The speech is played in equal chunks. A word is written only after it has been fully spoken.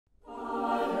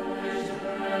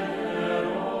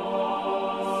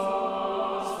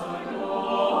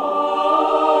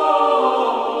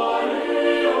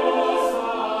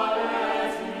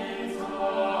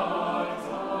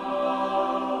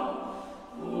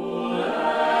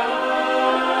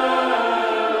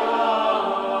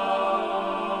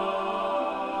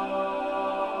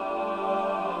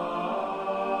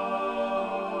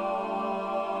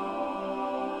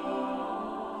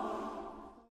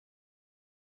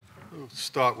We'll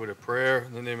start with a prayer.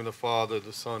 In the name of the Father,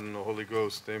 the Son, and the Holy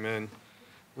Ghost. Amen.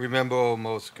 Remember, O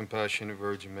most compassionate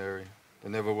Virgin Mary, that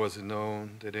never was it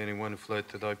known that anyone who fled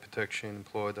to thy protection,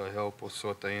 implored thy help, or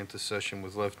sought thy intercession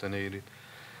was left unaided.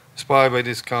 Inspired by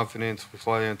this confidence, we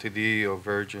fly unto thee, O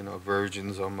Virgin, O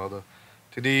Virgins, O Mother.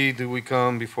 To thee do we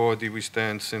come, before thee we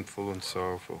stand, sinful and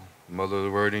sorrowful. Mother of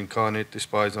the Word incarnate,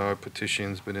 despise not our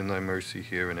petitions, but in thy mercy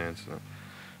hear and answer them.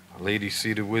 Our Lady,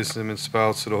 seat of wisdom and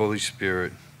spouse of the Holy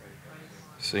Spirit,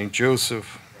 Saint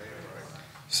Joseph,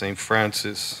 Saint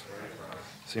Francis,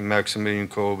 Saint Maximilian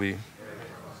Kolbe,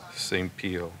 Saint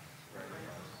Pio.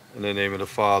 In the name of the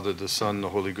Father, the Son, and the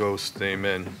Holy Ghost,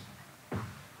 amen.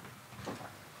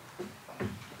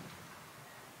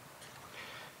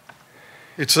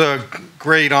 It's a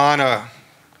great honor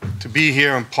to be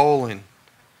here in Poland,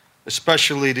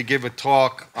 especially to give a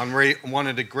talk on one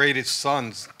of the greatest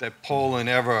sons that Poland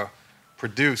ever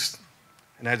produced,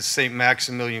 and that is Saint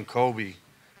Maximilian Kolbe.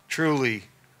 Truly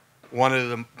one of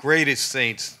the greatest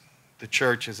saints the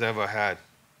church has ever had.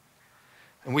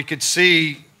 And we could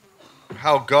see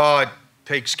how God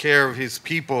takes care of his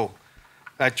people,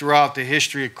 that throughout the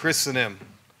history of Christendom,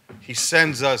 he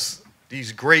sends us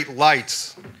these great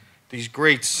lights, these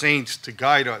great saints to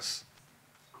guide us,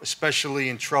 especially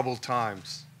in troubled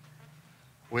times.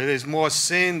 Where there's more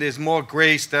sin, there's more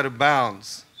grace that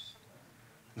abounds.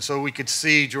 And so we could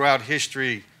see throughout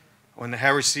history, when the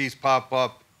heresies pop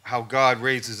up, how God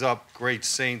raises up great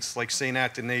saints like St.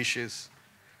 Athanasius.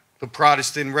 The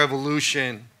Protestant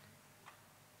Revolution,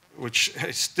 which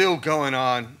is still going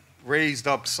on, raised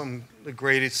up some of the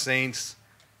greatest saints.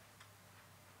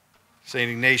 St.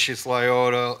 Ignatius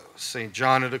Loyola, St.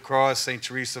 John of the Cross, St.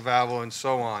 Teresa of Avila, and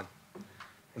so on.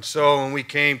 And so when we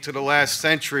came to the last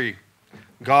century,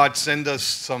 God sent us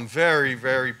some very,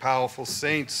 very powerful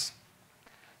saints.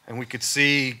 And we could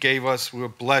see, we were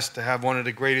blessed to have one of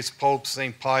the greatest popes,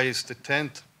 St. Pius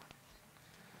X.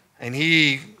 And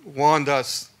he warned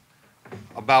us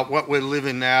about what we're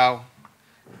living now.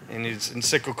 In his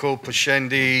encyclical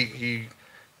Pascendi, he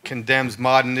condemns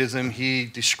modernism, he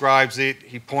describes it,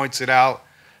 he points it out,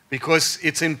 because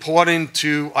it's important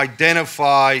to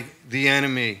identify the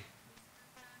enemy.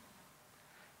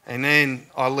 And then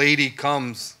Our Lady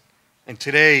comes, and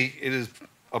today it is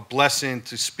a blessing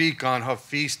to speak on her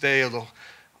feast day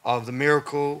of the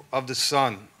miracle of the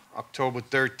sun, October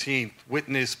 13th,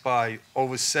 witnessed by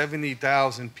over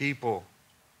 70,000 people.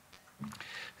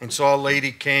 And so Our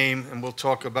Lady came, and we'll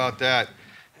talk about that.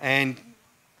 And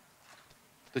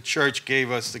the church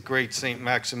gave us the great St.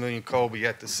 Maximilian Kolbe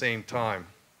at the same time.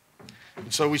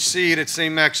 And so we see that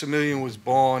St. Maximilian was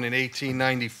born in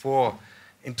 1894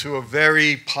 into a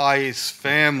very pious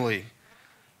family.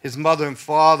 His mother and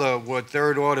father were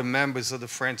third order members of the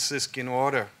Franciscan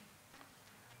order.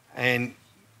 And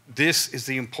this is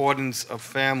the importance of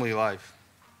family life.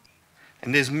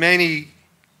 And there's many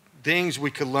things we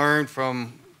could learn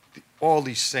from all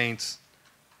these saints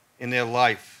in their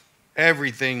life.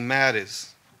 Everything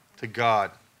matters to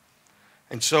God.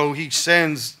 And so he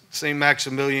sends St.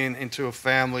 Maximilian into a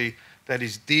family that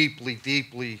is deeply,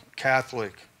 deeply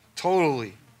Catholic,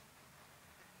 totally.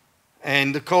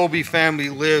 And the Kolbe family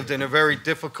lived in a very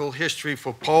difficult history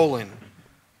for Poland.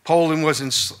 Poland was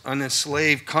an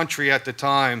enslaved country at the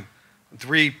time.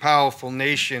 3 powerful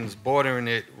nations bordering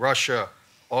it, Russia,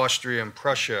 Austria, and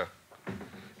Prussia,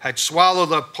 had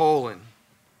swallowed up Poland.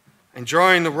 And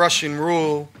during the Russian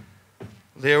rule,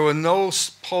 there were no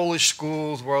Polish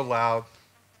schools were allowed.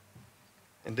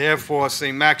 And therefore,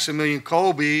 St. Maximilian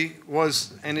Kolbe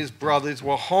and his brothers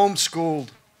were homeschooled,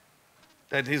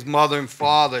 that his mother and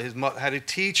father, had to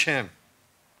teach him.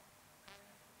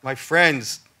 My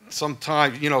friends,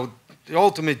 sometimes, the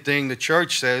ultimate thing the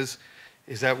church says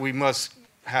is that we must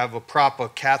have a proper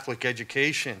Catholic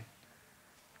education.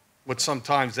 But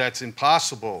sometimes that's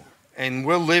impossible. And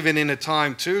we're living in a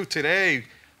time, too, today,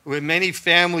 where many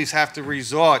families have to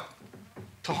resort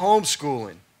to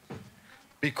homeschooling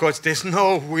because there's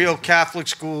no real Catholic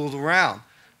schools around.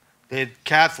 They're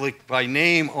Catholic by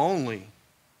name only.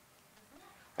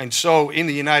 And so in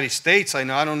the United States, I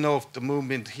don't know if the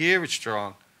movement here is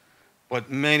strong,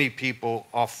 but many people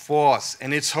are forced,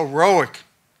 and it's heroic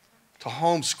to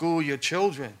homeschool your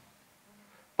children.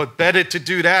 But better to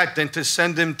do that than to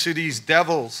send them to these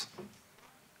devils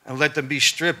and let them be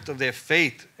stripped of their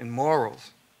faith and morals.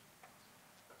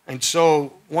 And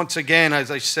so, once again,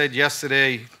 as I said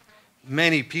yesterday,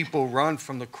 many people run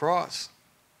from the cross.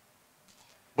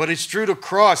 But it's through the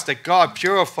cross that God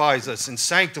purifies us and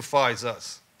sanctifies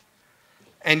us.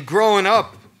 And growing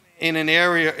up in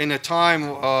a time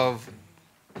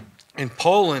in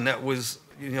Poland that was,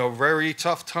 a very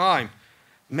tough time,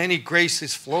 many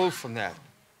graces flowed from that.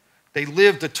 They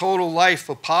lived a total life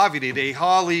of poverty. They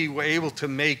hardly were able to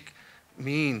make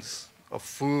means of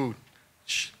food,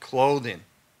 clothing.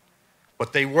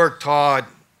 But they worked hard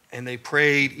and they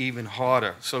prayed even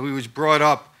harder. So he was brought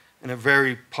up in a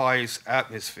very pious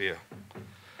atmosphere.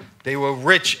 They were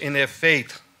rich in their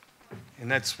faith,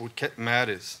 and that's what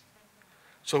matters.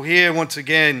 So here, once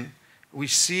again, we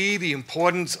see the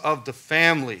importance of the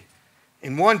family.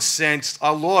 In one sense,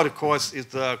 our Lord, of course, is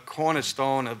the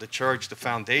cornerstone of the church, the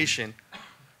foundation.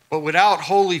 But without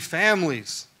holy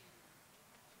families,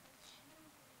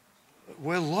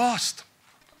 we're lost.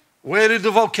 Where did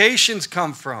the vocations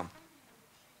come from?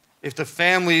 If the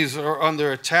families are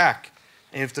under attack,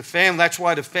 and if the family, that's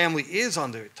why the family is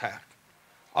under attack.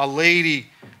 Our Lady,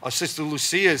 our Sister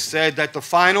Lucia said that the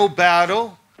final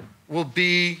battle will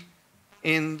be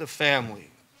in the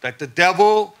family, that the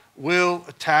devil will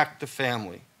attack the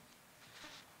family.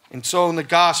 And so in the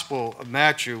Gospel of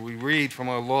Matthew, we read from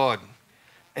our Lord,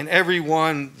 "And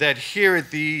everyone that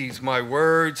heareth these my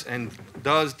words and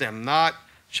does them not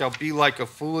shall be like a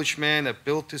foolish man that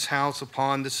built his house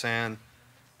upon the sand.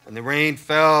 And the rain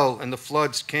fell, and the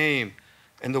floods came,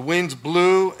 and the winds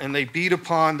blew, and they beat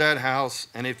upon that house,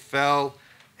 and it fell,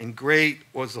 and great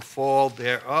was the fall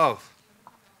thereof."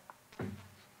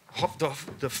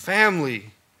 The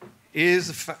family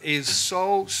is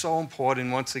so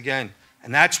important once again,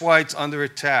 and that's why it's under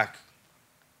attack.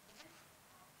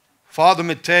 Father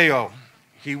Matteo,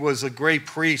 he was a great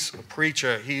priest, a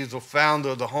preacher. He is the founder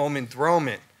of the home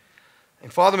enthronement.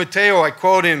 And Father Matteo, I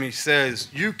quote him, he says,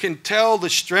 "You can tell the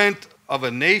strength of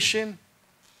a nation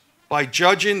by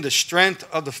judging the strength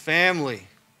of the family."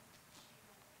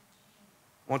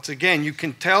 Once again, you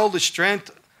can tell the strength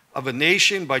of a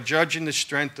nation by judging the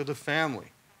strength of the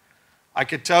family. I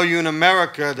could tell you in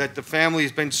America that the family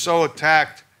has been so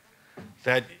attacked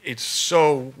that it's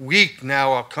so weak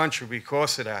now, our country,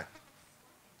 because of that.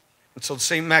 And so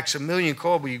St. Maximilian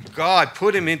Kolbe, God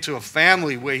put him into a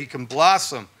family where he can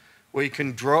blossom, where he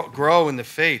can grow in the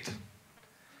faith.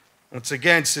 Once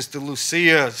again, Sister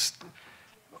Lucia's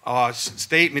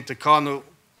statement to Cardinal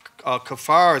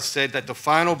Caffarra said that the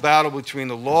final battle between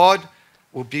the Lord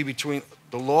will be between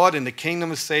the Lord and the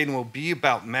kingdom of Satan will be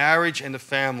about marriage and the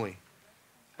family.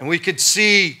 And we could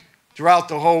see throughout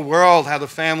the whole world how the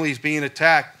family is being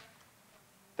attacked,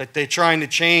 that they're trying to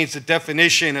change the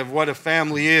definition of what a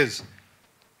family is,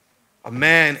 a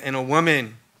man and a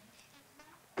woman.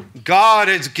 God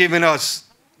has given us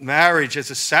marriage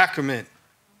as a sacrament,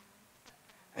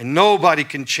 and nobody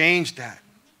can change that,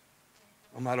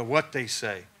 no matter what they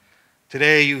say.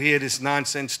 Today you hear this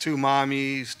nonsense, 2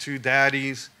 mommies, 2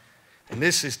 daddies, and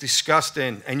this is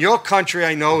disgusting. And your country,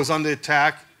 I know, is under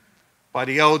attack by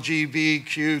the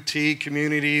LGBTQ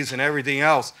communities and everything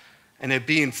else, and they're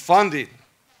being funded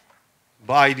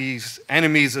by these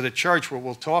enemies of the church, what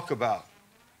we'll talk about.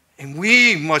 And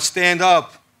we must stand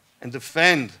up and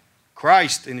defend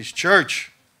Christ and his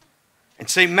church. And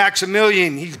St.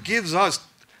 Maximilian, he gives us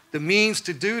the means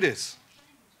to do this.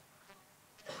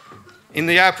 In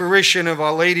the apparition of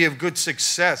Our Lady of Good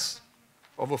Success,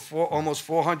 almost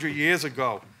 400 years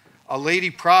ago, Our Lady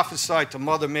prophesied to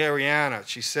Mother Mariana.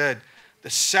 She said, "The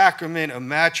sacrament of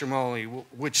matrimony,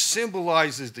 which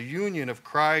symbolizes the union of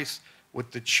Christ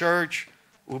with the church,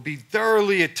 will be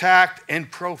thoroughly attacked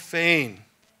and profaned."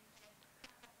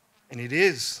 And it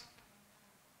is.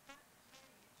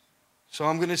 So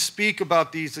I'm going to speak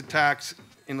about these attacks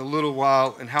in a little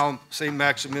while and how St.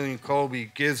 Maximilian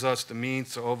Kolbe gives us the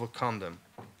means to overcome them.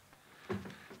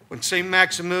 When St.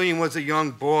 Maximilian was a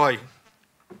young boy,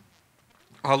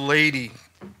 Our Lady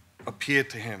appeared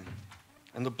to him.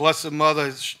 And the Blessed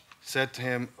Mother said to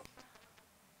him,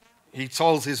 he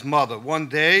told his mother, "One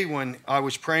day when I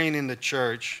was praying in the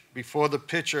church before the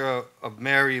picture of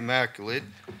Mary Immaculate,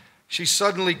 she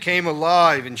suddenly came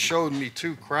alive and showed me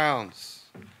 2 crowns.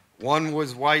 One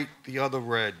was white, the other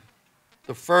red.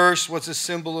 The first was a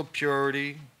symbol of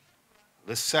purity,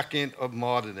 the second of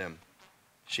martyrdom.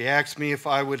 She asked me if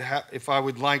I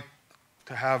would like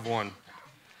to have one."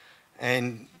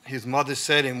 And his mother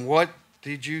said, "And what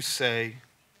did you say?"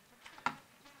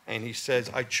 And he says,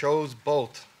 "I chose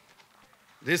both."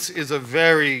 This is a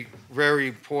very, very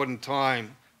important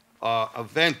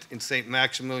event in St.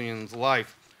 Maximilian's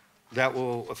life that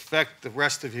will affect the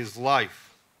rest of his life.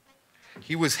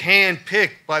 He was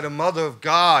handpicked by the Mother of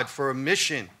God for a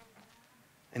mission.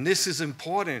 And this is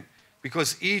important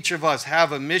because each of us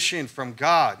have a mission from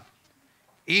God.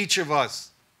 Each of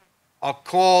us are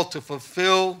called to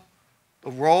fulfill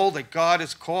the role that God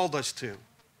has called us to.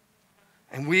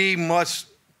 And we must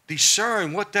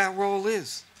discern what that role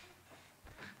is.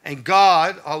 And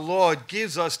God, our Lord,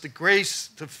 gives us the grace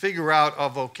to figure out our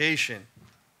vocation.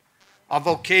 Our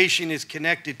vocation is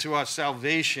connected to our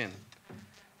salvation.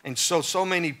 And so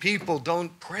many people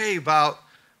don't pray about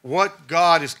what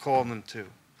God has called them to.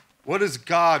 What does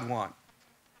God want?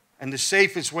 And the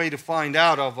safest way to find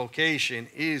out our vocation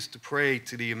is to pray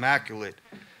to the Immaculate.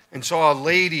 And so Our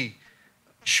Lady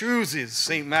chooses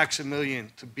St.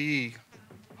 Maximilian to be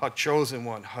her chosen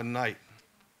one, her knight.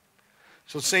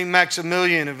 So St.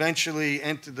 Maximilian eventually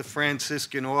entered the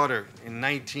Franciscan order in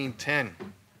 1910.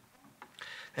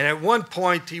 And at one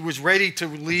point, he was ready to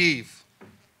leave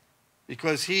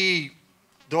because he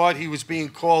thought he was being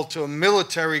called to a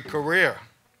military career.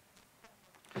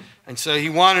 And so he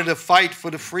wanted to fight for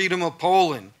the freedom of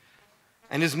Poland.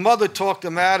 And his mother talked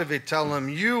him out of it, telling him,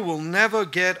 "You will never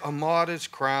get a martyr's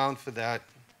crown for that.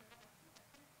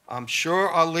 I'm sure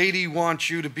Our Lady wants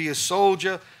you to be a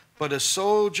soldier, but a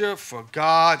soldier for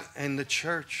God and the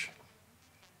church."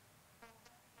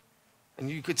 And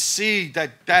you could see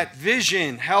that that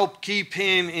vision helped keep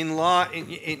him in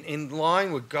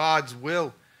line with God's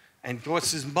will. And of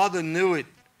course, his mother knew it.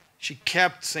 She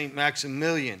kept St.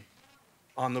 Maximilian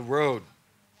on the road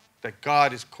that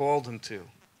God has called him to.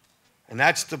 And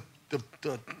that's the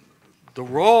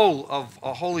role of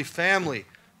a holy family,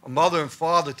 a mother and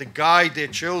father, to guide their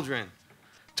children,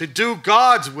 to do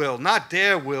God's will, not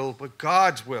their will, but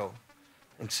God's will.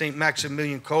 And St.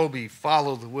 Maximilian Kolbe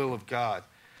followed the will of God.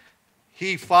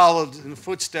 He followed in the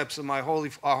footsteps of our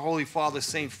Holy Father,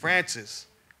 St. Francis,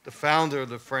 the founder of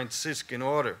the Franciscan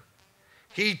order.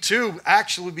 He too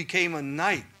actually became a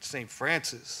knight, St.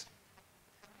 Francis.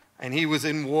 And he was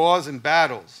in wars and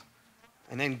battles.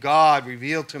 And then God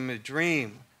revealed to him in a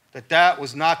dream that that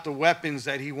was not the weapons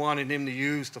that he wanted him to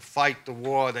use to fight the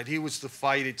war, that he was to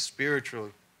fight it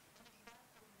spiritually.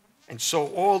 And so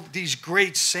all these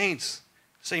great saints,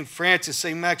 St. Francis,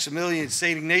 St. Maximilian,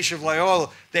 St. Ignatius of Loyola,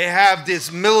 they have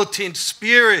this militant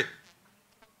spirit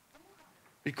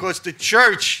because the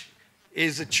church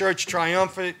is a church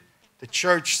triumphant, the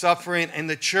church suffering, and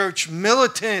the church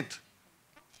militant.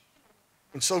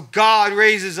 And so God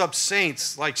raises up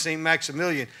saints like St.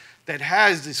 Maximilian that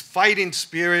has this fighting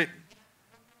spirit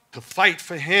to fight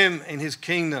for him and his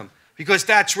kingdom, because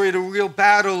that's where the real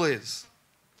battle is.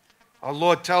 Our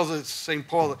Lord tells us, St.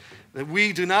 Paul, that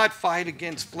we do not fight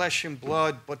against flesh and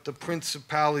blood, but the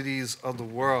principalities of the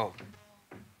world.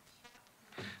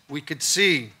 We could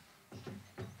see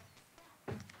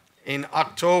in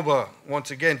October,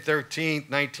 once again, 13th,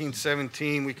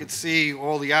 1917, we could see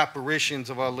all the apparitions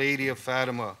of Our Lady of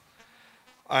Fatima.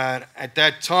 At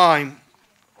that time,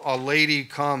 Our Lady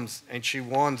comes and she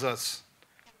warns us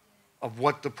of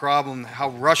what the problem, how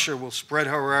Russia will spread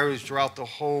her errors throughout the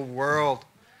whole world.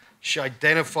 She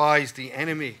identifies the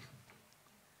enemy.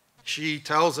 She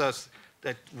tells us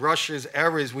that Russia's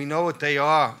errors, we know what they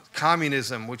are: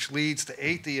 communism, which leads to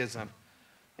atheism.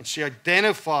 And she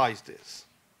identifies this,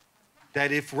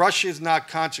 that if Russia is not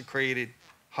consecrated,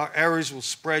 her errors will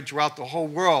spread throughout the whole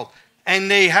world.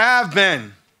 And they have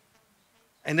been.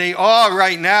 And they are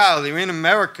right now. They're in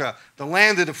America. The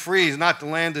land of the free is not the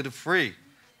land of the free.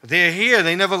 They're here.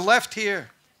 They never left here.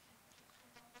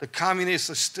 The communists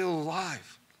are still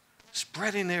alive,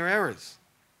 spreading their errors.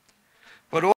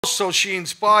 But also she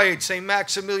inspired St.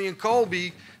 Maximilian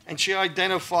Kolbe, and she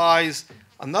identifies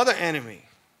another enemy,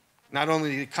 not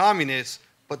only the communists,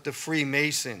 but the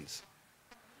Freemasons.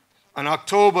 On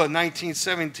October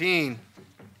 1917,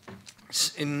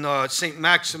 St.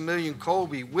 Maximilian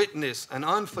Kolbe witnessed an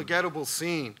unforgettable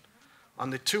scene on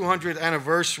the 200th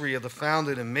anniversary of the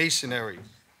founding of Masonry,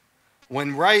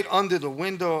 when right under the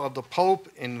window of the Pope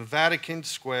in Vatican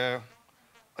Square,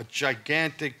 a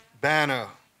gigantic banner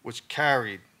was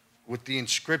carried with the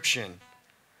inscription,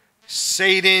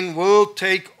 "Satan will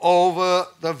take over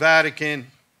the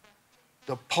Vatican.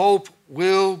 The Pope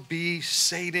will be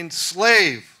Satan's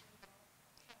slave."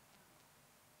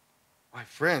 My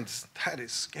friends, that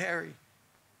is scary,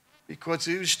 because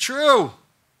it is true.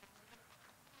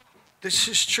 This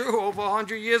is true over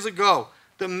 100 years ago.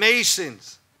 The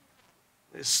Masons,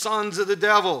 the sons of the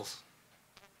devils.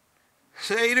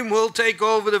 Satan will take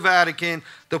over the Vatican.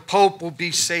 The Pope will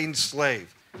be Satan's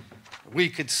slave. We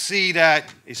could see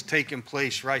that is taking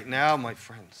place right now, my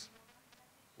friends,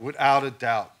 without a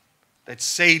doubt, that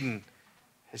Satan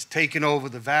has taken over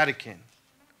the Vatican.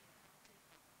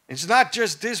 It's not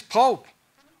just this Pope.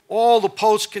 All the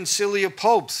post-conciliar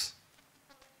popes,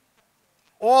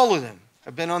 all of them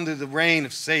have been under the reign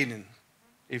of Satan,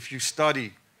 if you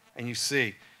study and you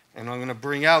see. And I'm going to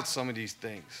bring out some of these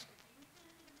things.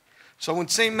 So when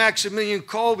St. Maximilian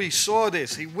Kolbe saw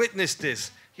this, he witnessed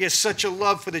this, He has such a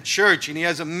love for the church, and he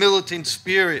has a militant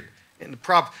spirit in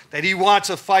the that he wants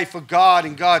to fight for God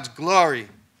and God's glory.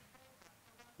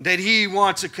 That he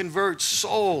wants to convert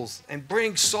souls and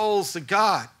bring souls to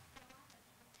God.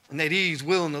 And that he's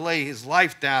willing to lay his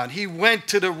life down. He went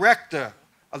to the rector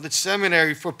of the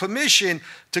seminary for permission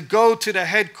to go to the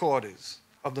headquarters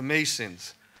of the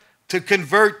Masons to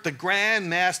convert the Grand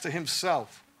Master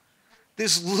himself.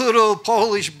 This little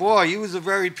Polish boy, he was a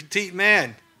very petite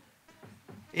man.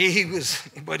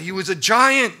 But he was a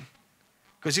giant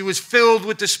because he was filled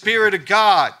with the Spirit of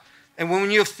God. And when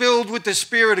you're filled with the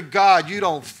Spirit of God, you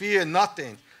don't fear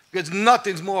nothing because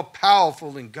nothing's more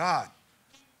powerful than God.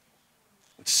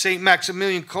 St.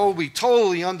 Maximilian Kolbe,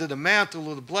 totally under the mantle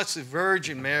of the Blessed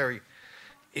Virgin Mary,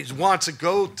 wants to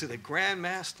go to the Grand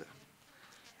Master.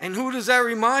 And who does that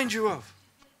remind you of?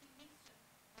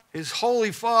 His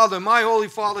Holy Father, my Holy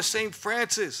Father, St.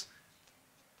 Francis.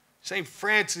 St.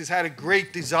 Francis had a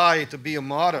great desire to be a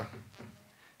martyr.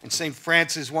 And St.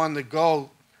 Francis wanted to go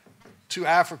to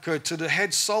Africa, to the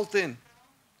head sultan,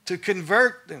 to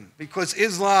convert them, because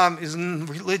Islam is a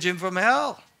religion from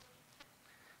hell.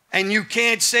 And you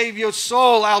can't save your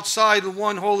soul outside the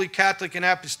one holy Catholic and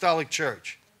Apostolic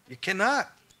Church. You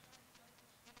cannot.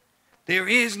 There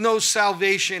is no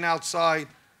salvation outside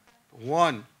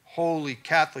one holy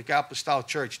Catholic Apostolic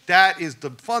Church. That is the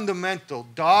fundamental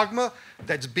dogma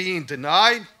that's being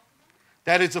denied.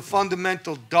 That is a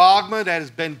fundamental dogma that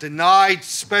has been denied,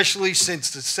 especially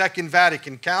since the Second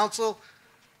Vatican Council.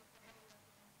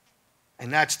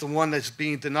 And that's the one that's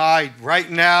being denied right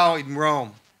now in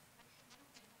Rome.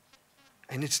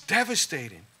 And it's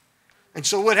devastating. And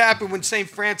so what happened when St.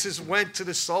 Francis went to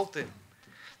the Sultan?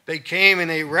 They came and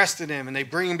they arrested him and they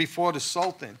bring him before the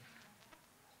Sultan.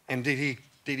 And did he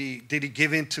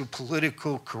give in to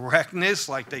political correctness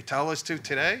like they tell us to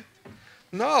today?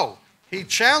 No. He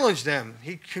challenged them.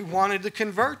 He wanted to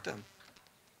convert them.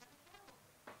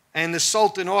 And the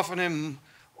Sultan offered him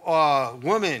a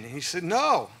woman. He said,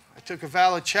 no, I took a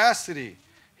vow of chastity.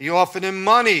 He offered him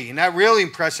money, and that really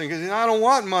impressed him because he said, I don't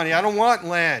want money. I don't want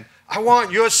land. I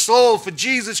want your soul for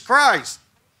Jesus Christ.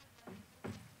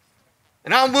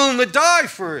 And I'm willing to die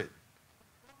for it.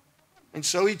 And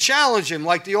so he challenged him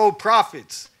like the old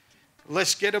prophets.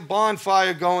 Let's get a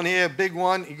bonfire going here, a big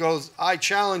one. He goes, I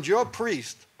challenge your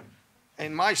priest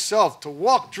and myself to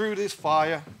walk through this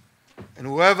fire, and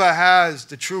whoever has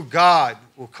the true God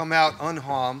will come out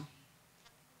unharmed.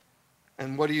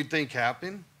 And what do you think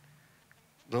happened?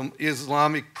 The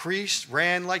Islamic priests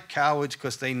ran like cowards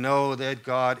because they know that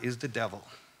God is the devil.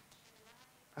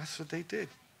 That's what they did.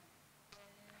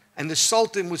 And the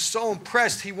Sultan was so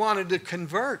impressed he wanted to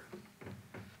convert.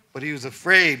 But he was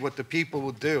afraid what the people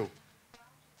would do.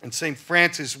 And St.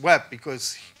 Francis wept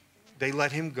because they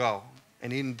let him go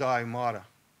and he didn't die a martyr.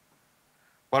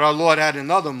 But our Lord had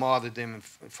another martyrdom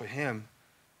for him.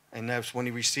 And that's when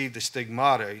he received the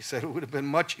stigmata. He said it would have been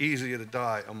much easier to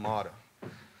die a martyr.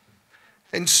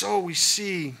 And so we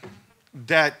see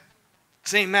that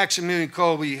St. Maximilian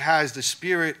Kolbe has the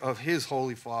spirit of his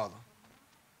Holy Father,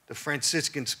 the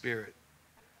Franciscan spirit,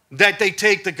 that they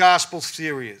take the gospel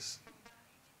serious.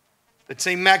 That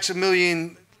St.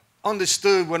 Maximilian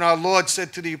understood when our Lord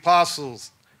said to the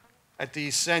apostles at the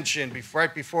ascension,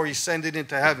 right before he ascended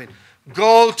into heaven,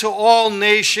 go to all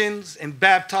nations and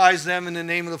baptize them in the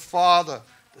name of the Father,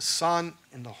 the Son,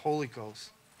 and the Holy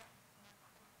Ghost.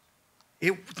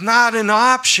 It's not an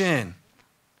option.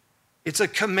 It's a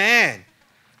command.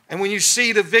 And when you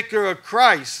see the vicar of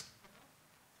Christ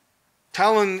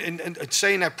telling and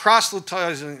saying that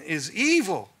proselytizing is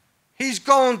evil, he's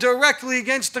going directly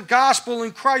against the gospel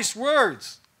and Christ's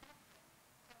words.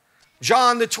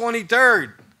 John the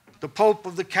 23rd, the Pope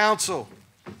of the Council,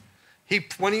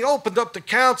 when he opened up the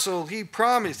council, he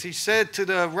promised, he said to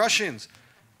the Russians,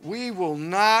 we will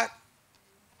not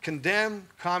condemn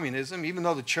communism, even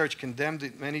though the church condemned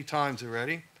it many times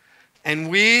already, and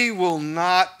we will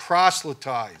not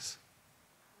proselytize.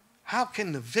 How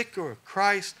can the vicar of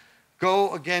Christ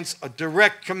go against a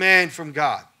direct command from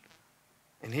God?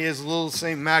 And here's little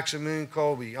St. Maximilian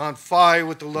Kolbe, on fire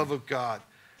with the love of God,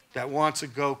 that wants to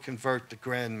go convert the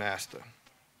Grand Master.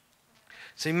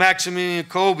 St. Maximilian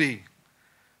Kolbe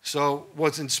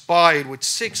was inspired with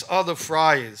 6 other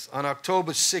friars on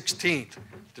October 16th.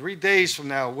 3 days from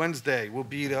now, Wednesday, will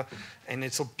be there, and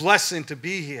it's a blessing to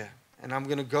be here. And I'm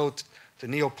going to go to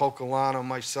Neopocolano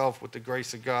myself with the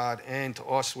grace of God and to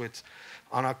Auschwitz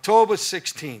on October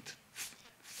 16th.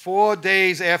 4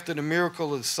 days after the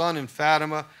miracle of the sun in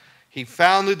Fatima, he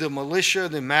founded the Militia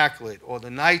of the Immaculate, or the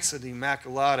Knights of the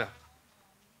Immaculata.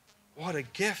 What a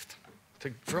gift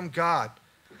from God.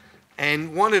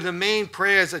 And one of the main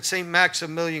prayers that St.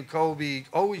 Maximilian Kolbe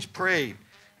always prayed,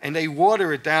 and they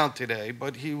water it down today,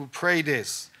 but he would pray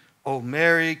this: O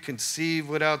Mary, conceived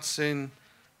without sin,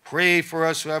 pray for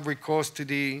us who have recourse to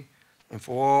thee, and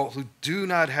for all who do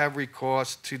not have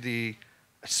recourse to thee,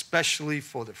 especially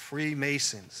for the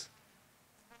Freemasons.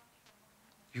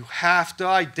 You have to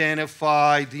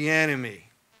identify the enemy.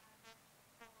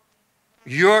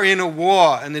 You're in a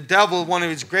war, and the devil, one of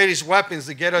his greatest weapons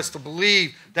to get us to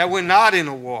believe that we're not in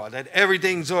a war, that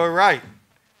everything's all right,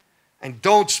 and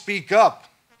don't speak up.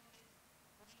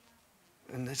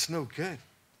 And that's no good.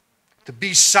 To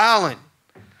be silent.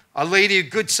 A lady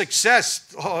of good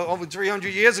success over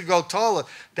 300 years ago told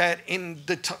her that in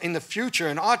the future,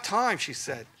 in our time, she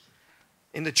said,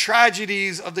 in the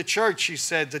tragedies of the church, she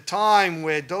said, the time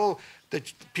where the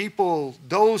people,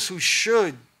 those who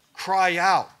should cry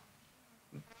out,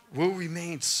 will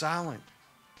remain silent.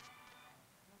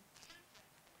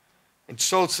 And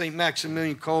so St.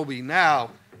 Maximilian Kolbe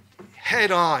now,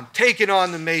 head on, taking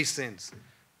on the Masons,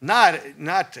 not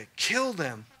to kill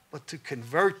them, but to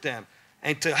convert them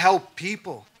and to help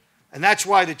people. And that's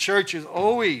why the church is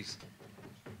always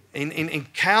in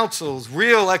councils,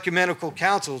 real ecumenical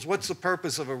councils. What's the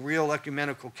purpose of a real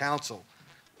ecumenical council?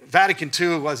 Vatican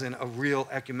II wasn't a real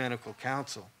ecumenical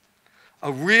council.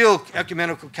 A real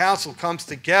ecumenical council comes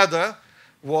together.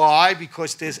 Why?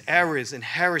 Because there's errors and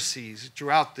heresies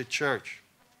throughout the church.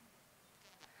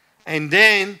 And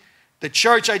then the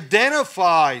church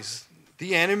identifies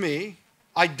the enemy,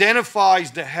 identifies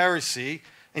the heresy,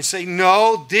 and say,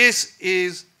 no, this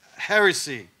is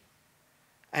heresy.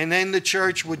 And then the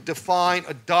church would define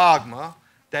a dogma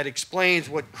that explains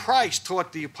what Christ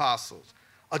taught the apostles.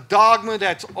 A dogma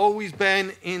that's always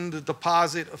been in the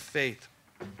deposit of faith,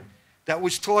 that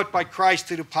was taught by Christ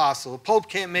to the apostle. A pope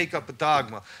can't make up a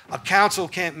dogma. A council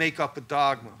can't make up a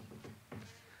dogma.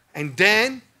 And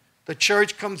then the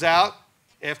church comes out,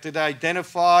 after they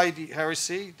identify the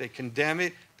heresy, they condemn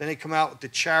it, then they come out with the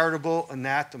charitable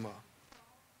anathema.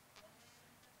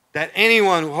 That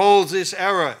anyone who holds this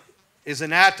error is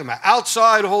anathema.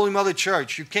 Outside the Holy Mother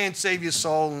Church, you can't save your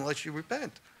soul unless you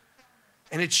repent.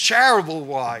 And it's charitable.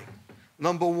 Why?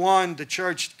 Number one, the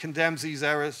church condemns these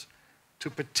errors to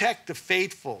protect the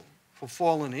faithful from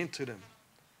falling into them.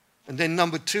 And then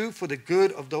number two, for the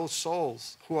good of those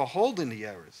souls who are holding the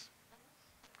errors.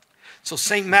 So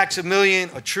St. Maximilian,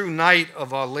 a true knight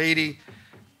of Our Lady,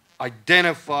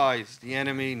 identifies the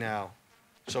enemy now.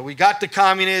 So we got the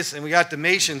communists and we got the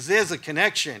Masons. There's a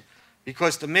connection,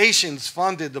 because the Masons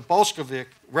funded the Bolshevik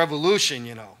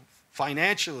Revolution,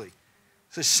 financially.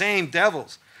 It's the same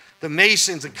devils. The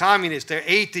Masons are communists. They're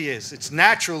atheists. It's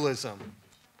naturalism.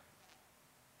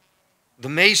 The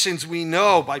Masons, we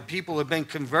know by people who have been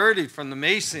converted from the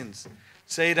Masons,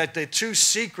 say that there are two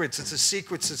secrets. It's a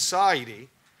secret society.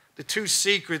 The two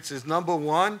secrets is, number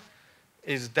one,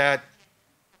 is that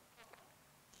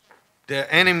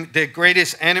their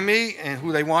greatest enemy and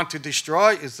who they want to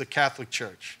destroy is the Catholic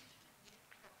Church.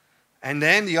 And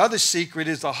then the other secret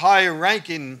is the higher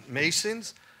ranking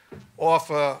Masons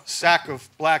offer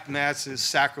black masses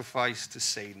sacrifice to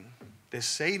Satan. They're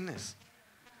Satanists.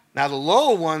 Now, the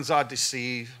lower ones are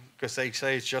deceived because they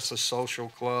say it's just a social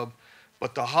club,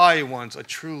 but the higher ones are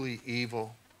truly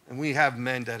evil. And we have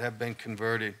men that have been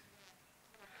converted.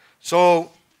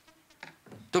 So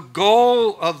the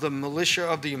goal of the militia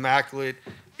of the Immaculate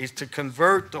is to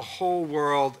convert the whole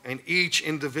world and each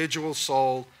individual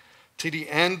soul to the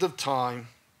end of time,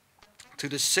 to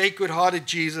the Sacred Heart of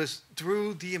Jesus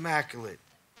through the Immaculate.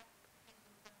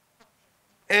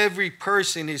 Every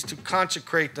person is to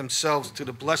consecrate themselves to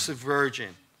the Blessed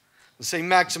Virgin. St.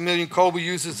 Maximilian Kolbe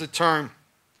uses the term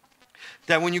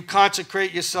that when you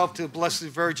consecrate yourself to the Blessed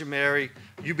Virgin Mary,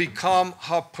 you become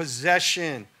her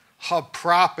possession, her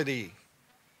property.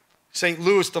 St.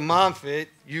 Louis de Montfort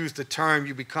used the term,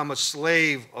 you become a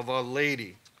slave of Our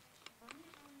Lady.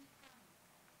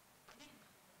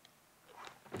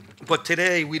 But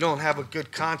today, we don't have a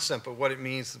good concept of what it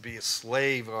means to be a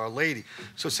slave of Our Lady.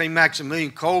 So St.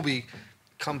 Maximilian Kolbe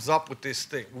comes up with this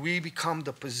thing. We become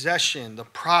the possession, the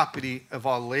property of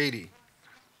Our Lady.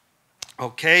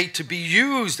 Okay? To be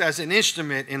used as an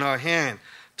instrument in our hand,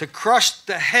 to crush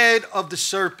the head of the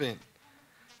serpent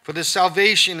for the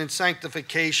salvation and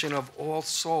sanctification of all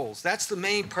souls. That's the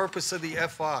main purpose of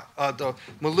the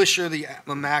militia of the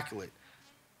Immaculate.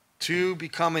 To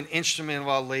become an instrument of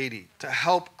Our Lady, to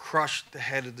help crush the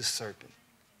head of the serpent.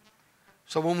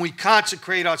 So when we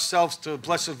consecrate ourselves to the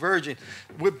Blessed Virgin,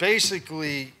 we're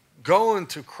basically going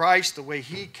to Christ the way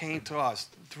He came to us,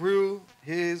 through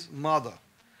His mother.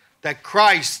 That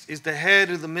Christ is the head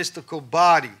of the mystical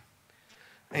body.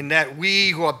 and that we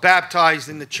who are baptized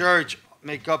in the church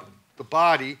make up the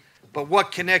body, but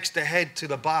what connects the head to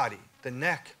the body? The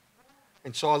neck.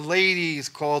 And so Our Lady is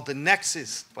called the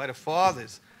nexus by the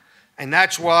fathers. And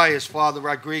that's why, as Father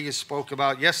Rodriguez spoke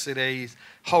about yesterday,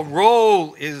 her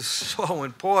role is so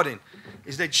important,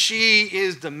 is that she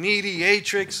is the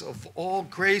mediatrix of all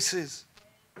graces.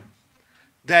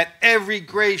 That every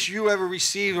grace you ever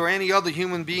received or any other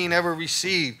human being ever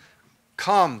received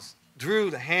comes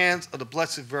through the hands of the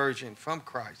Blessed Virgin from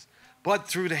Christ, but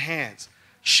through the hands.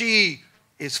 She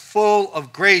is full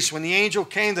of grace. When the angel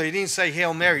came there, he didn't say,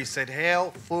 Hail Mary. He said,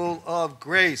 Hail, full of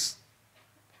grace.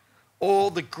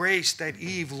 All the grace that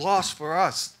Eve lost for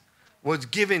us was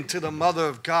given to the Mother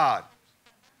of God.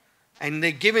 And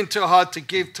they're given to her to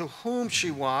give to whom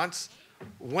she wants,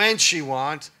 when she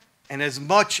wants, and as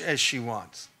much as she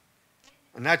wants.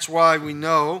 And that's why we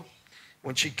know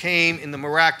when she came in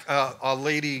the Our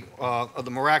Lady of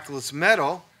the Miraculous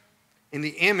Medal, in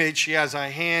the image, she has her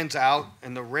hands out,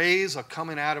 and the rays are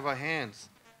coming out of her hands.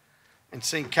 And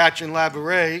St. Catherine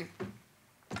Labouré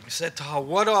said to her,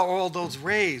 what are all those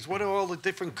rays? What are all the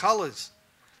different colors?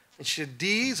 And she said,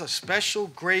 these are special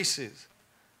graces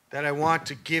that I want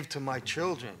to give to my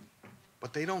children,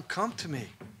 but they don't come to me.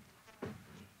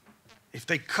 If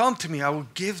they come to me, I will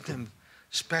give them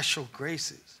special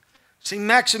graces. St.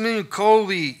 Maximilian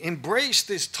Kolbe embraced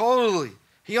this totally.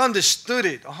 He understood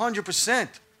it 100%.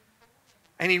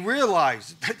 And he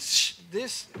realized that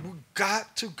this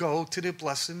got to go to the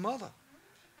Blessed Mother.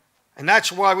 And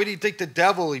that's why, what do you think the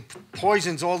devil, he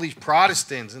poisons all these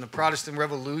Protestants in the Protestant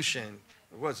Revolution.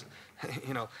 It was,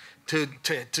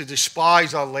 to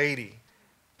despise Our Lady,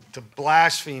 to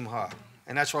blaspheme her.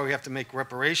 And that's why we have to make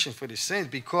reparation for the sins,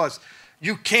 because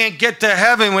you can't get to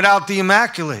heaven without the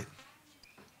Immaculate.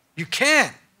 You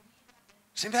can't.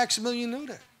 St. Maximilian knew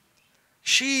that.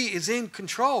 She is in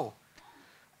control.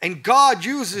 And God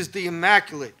uses the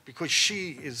Immaculate because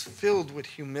she is filled with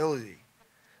humility.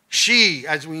 She,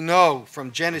 as we know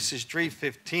from Genesis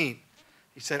 3:15,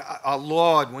 he said, our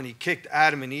Lord, when he kicked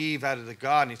Adam and Eve out of the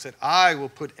garden, he said, I will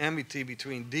put enmity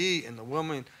between thee and the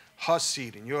woman, her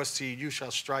seed, and your seed, you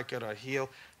shall strike at her heel,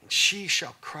 and she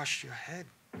shall crush your head.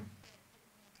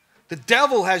 The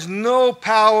devil has no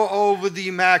power over the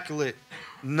Immaculate.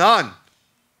 None.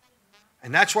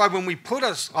 And that's why when we put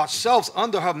ourselves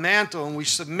under her mantle and we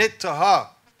submit to her,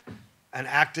 an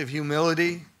act of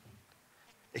humility,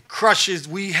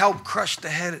 we help crush the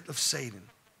head of Satan.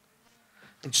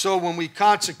 And so when we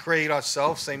consecrate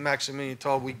ourselves, St. Maximilian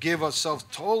told, we give ourselves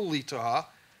totally to her.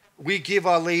 We give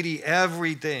Our Lady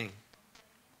everything.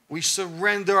 We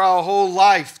surrender our whole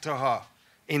life to her.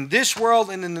 In this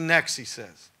world and in the next, he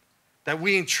says. That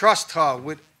we entrust her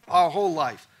with our whole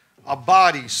life. Our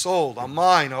body, soul, our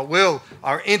mind, our will,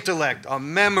 our intellect, our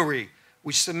memory.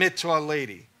 We submit to Our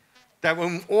Lady. That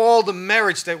when all the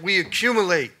merits that we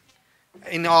accumulate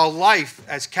in our life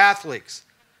as Catholics,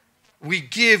 we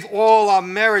give all our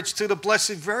merits to the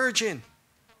Blessed Virgin.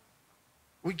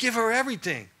 We give her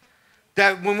everything.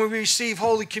 That when we receive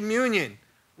Holy Communion,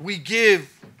 we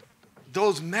give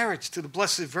those merits to the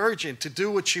Blessed Virgin to do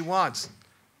what she wants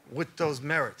with those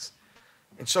merits.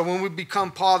 And so when we become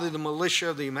part of the militia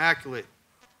of the Immaculate,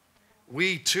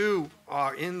 we too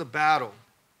are in the battle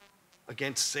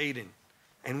against Satan.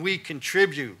 And we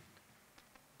contribute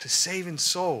to saving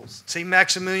souls. St.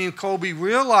 Maximilian Kolbe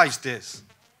realized this.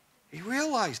 He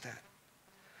realized that.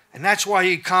 And that's why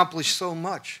he accomplished so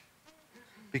much.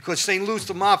 Because St. Louis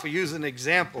de Montfort used an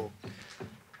example.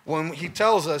 When he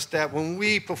tells us that when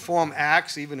we perform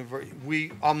acts, even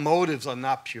if our motives are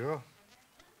not pure.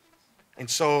 And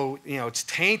so, it's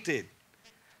tainted.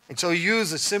 And so he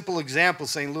used a simple example,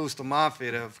 St. Louis de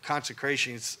Montfort, of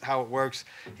consecration. It's how it works.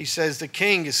 He says the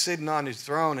king is sitting on his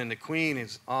throne and the queen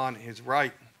is on his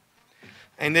right.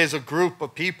 And there's a group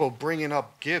of people bringing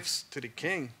up gifts to the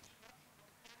king.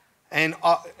 And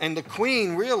the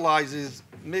queen realizes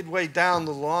midway down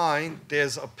the line,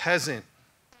 there's a peasant.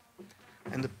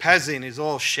 And the peasant is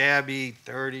all shabby,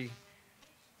 dirty.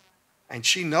 And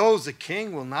she knows the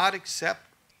king will not accept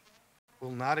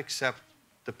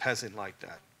the peasant like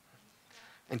that.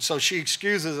 And so she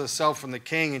excuses herself from the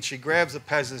king, and she grabs the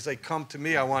peasants. They come to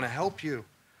me, I want to help you.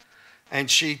 And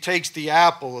she takes the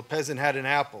apple. The peasant had an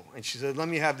apple. And she said, let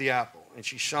me have the apple. And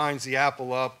she shines the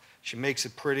apple up. She makes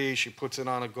it pretty. She puts it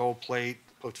on a gold plate,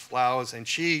 puts flowers. And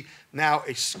she now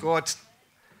escorts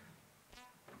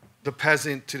the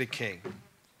peasant to the king.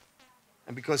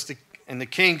 And because the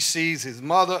king sees his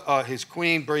mother, his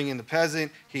queen bringing the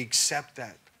peasant, he accepts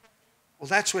that. Well,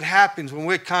 that's what happens when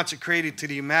we're consecrated to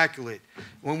the Immaculate.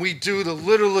 When we do the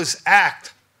littlest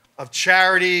act of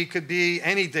charity, could be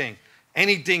anything.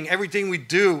 Everything we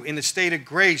do in the state of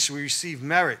grace, we receive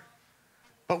merit.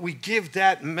 But we give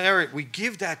that merit, we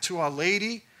give that to Our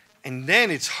Lady, and then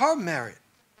it's her merit.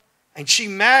 And she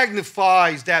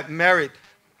magnifies that merit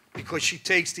because she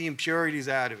takes the impurities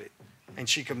out of it. And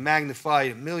she can magnify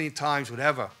it 1,000,000 times,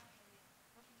 whatever.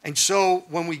 And so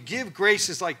when we give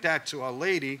graces like that to Our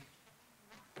Lady,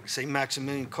 St.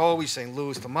 Maximilian Kolbe, St.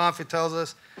 Louis de Montfort tells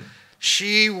us,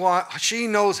 she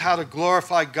knows how to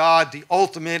glorify God, the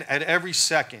ultimate, at every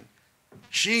second.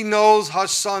 She knows her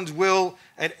Son's will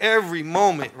at every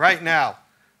moment, right now.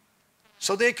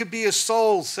 So there could be a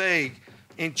soul, say,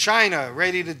 in China,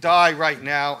 ready to die right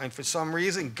now, and for some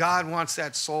reason, God wants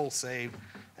that soul saved.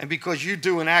 And because you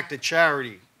do an act of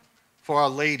charity for Our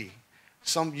Lady,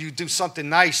 you do something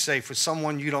nice, say, for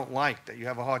someone you don't like, that you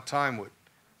have a hard time with.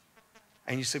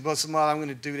 And you say, Blessed Mother, I'm going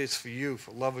to do this for you,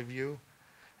 for love of you.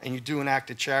 And you do an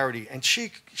act of charity. And she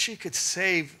could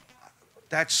save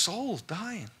that soul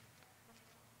dying.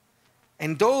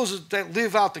 And those that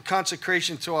live out the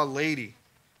consecration to Our Lady,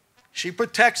 she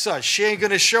protects us. She ain't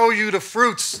going to show you the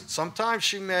fruits. Sometimes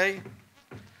she may.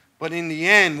 But in the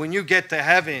end, when you get to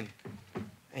heaven,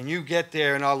 and you get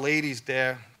there and Our Lady's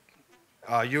there,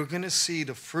 you're going to see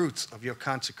the fruits of your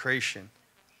consecration.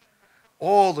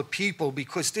 All the people,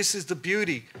 because this is the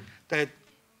beauty, that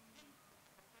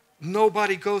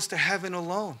nobody goes to heaven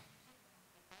alone.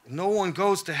 No one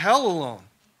goes to hell alone.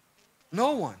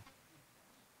 No one.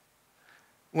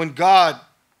 When God,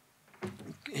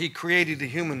 He created the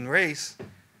human race,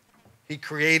 He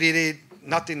created it,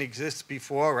 nothing exists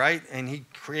before, right? And He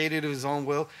created His own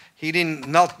will. He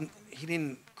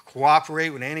didn't cooperate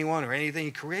with anyone or anything.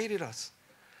 He created us.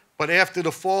 But after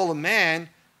the fall of man,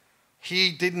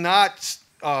 He did not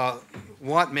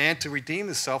want man to redeem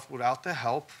himself without the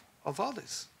help of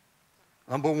others.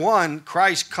 Number one,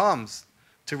 Christ comes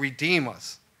to redeem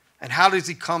us. And how does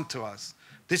He come to us?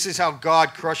 This is how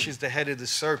God crushes the head of the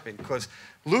serpent. Because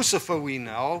Lucifer, we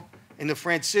know, in the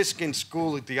Franciscan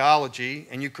School of Theology,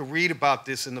 and you can read about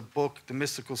this in the book, The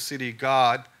Mystical City of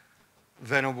God,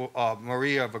 Venerable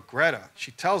Maria of Agreda.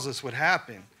 She tells us what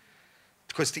happened.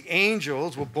 Because the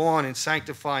angels were born in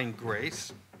sanctifying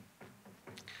grace.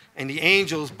 And the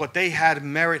angels, but they had to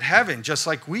merit heaven, just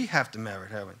like we have to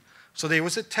merit heaven. So there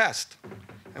was a test.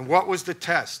 And what was the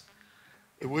test?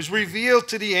 It was revealed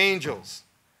to the angels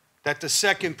that the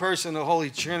second person of the Holy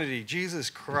Trinity, Jesus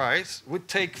Christ, would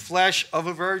take flesh of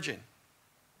a virgin.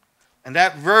 And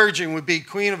that virgin would be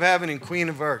Queen of Heaven and Queen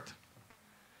of Earth.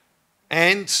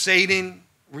 And Satan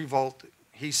revolted.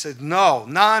 He said, no,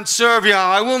 non serviam,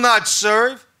 I will not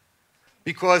serve,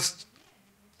 because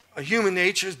a human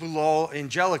nature is below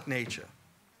angelic nature.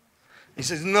 He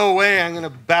says, no way I'm going to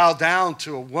bow down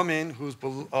to a woman whose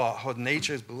her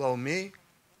nature is below me.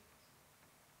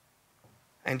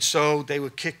 And so they were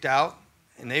kicked out,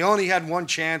 and they only had one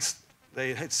chance.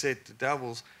 They had said the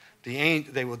devils,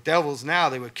 they were devils now.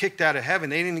 They were kicked out of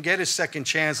heaven. They didn't get a second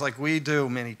chance like we do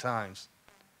many times.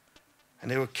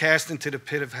 And they were cast into the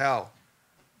pit of hell.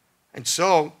 And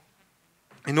so,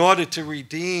 in order to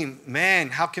redeem man,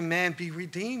 how can man be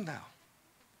redeemed now?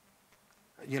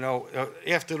 You know,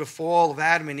 after the fall of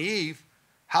Adam and Eve,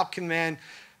 how can man,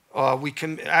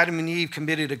 Adam and Eve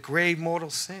committed a grave mortal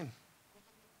sin.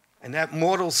 And that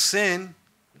mortal sin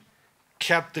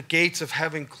kept the gates of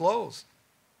heaven closed.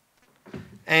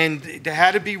 And there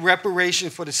had to be reparation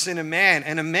for the sin of man.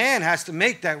 And a man has to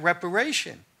make that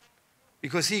reparation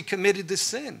because he committed the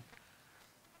sin.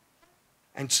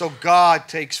 And so God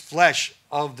takes flesh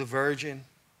of the virgin.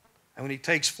 And when He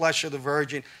takes flesh of the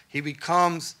virgin, He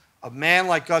becomes a man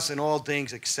like us in all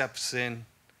things except sin.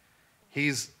 He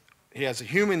has a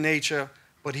human nature,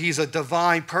 but He's a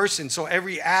divine person. So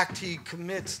every act He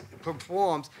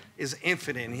performs is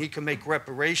infinite, and He can make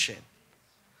reparation.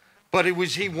 But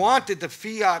He wanted the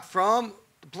fiat from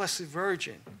the Blessed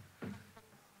Virgin.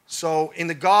 So in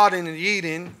the Garden of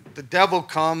Eden, the devil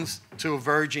comes to a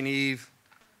Virgin Eve,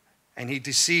 and he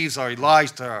deceives her, he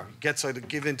lies to her, gets her to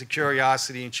give in to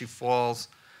curiosity, and she falls,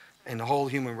 and the whole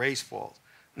human race falls.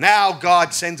 Now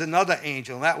God sends another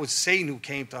angel, and that was Satan who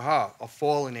came to her, a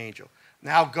fallen angel.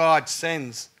 Now God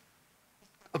sends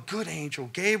a good angel,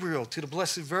 Gabriel, to the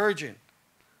Blessed Virgin.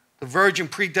 The Virgin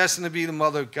predestined to be the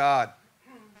mother of God.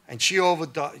 And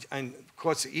and of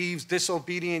course Eve's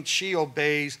disobedient, she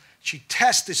obeys. She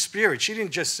tests the spirit. She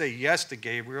didn't just say yes to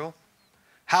Gabriel.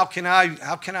 How can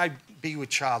I be with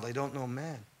child? I don't know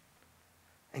man.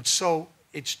 And so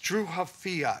it's through her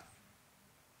fiat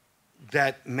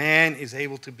that man is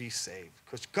able to be saved.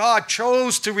 Because God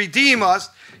chose to redeem us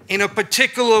in a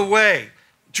particular way,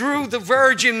 through the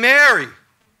Virgin Mary.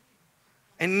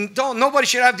 And nobody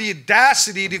should have the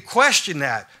audacity to question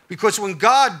that, because when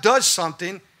God does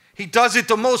something, he does it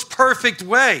the most perfect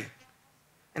way.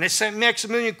 And as St.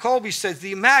 Maximilian Kolbe says,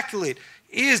 the Immaculate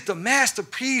is the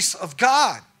masterpiece of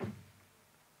God.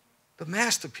 The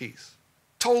masterpiece.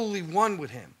 Totally one with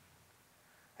him.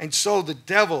 And so the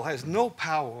devil has no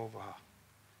power over her.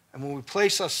 And when we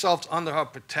place ourselves under her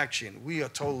protection, we are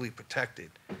totally protected.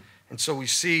 And so we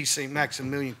see St.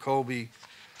 Maximilian Kolbe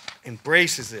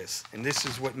embraces this. And this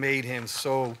is what made him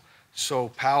so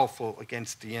powerful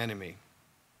against the enemy.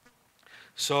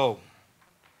 So,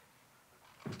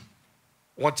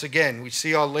 once again, we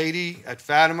see Our Lady at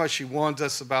Fatima. She warns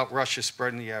us about Russia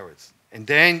spreading the errors. And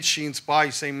then she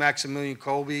inspires St. Maximilian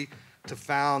Kolbe to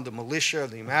found the militia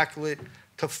of the Immaculate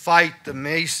to fight the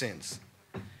Masons.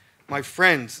 My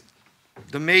friends,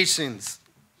 the Masons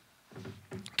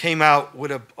came out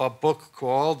with a book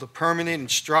called The Permanent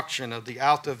Instruction of the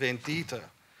Alta Vendita.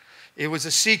 It was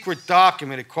a secret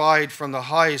document acquired from the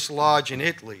highest lodge in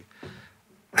Italy.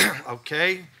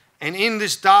 Okay? And in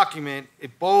this document,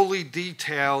 it boldly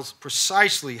details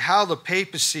precisely how the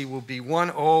papacy will be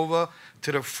won over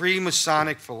to the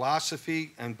Freemasonic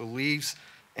philosophy and beliefs,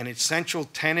 and its central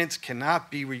tenets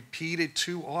cannot be repeated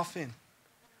too often.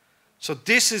 So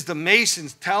this is the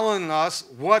Masons telling us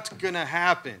what's going to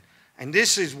happen. And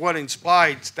this is what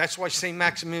inspired. That's why St.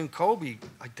 Maximilian Kolbe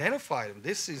identified him.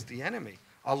 This is the enemy.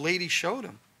 Our Lady showed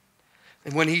him.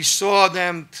 And when he saw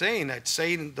them saying that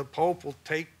Satan, the Pope,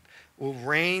 will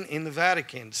reign in the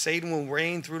Vatican. Satan will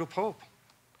reign through the Pope.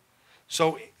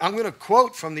 So I'm going to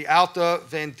quote from the Alta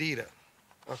Vendita.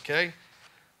 Okay?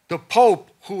 The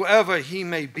Pope, whoever he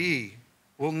may be,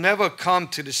 will never come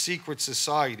to the secret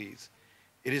societies.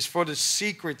 It is for the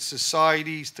secret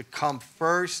societies to come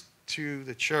first to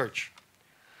the church,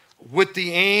 with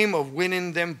the aim of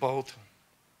winning them both.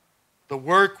 The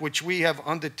work which we have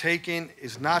undertaken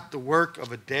is not the work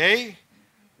of a day,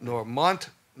 nor month,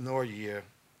 nor year.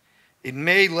 It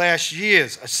may last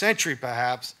years, a century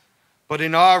perhaps, but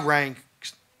in our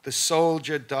ranks, the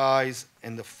soldier dies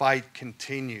and the fight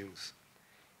continues.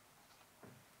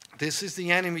 This is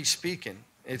the enemy speaking.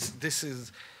 This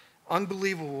is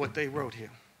unbelievable what they wrote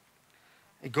here.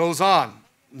 It goes on.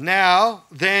 Now,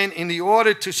 then, in the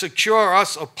order to secure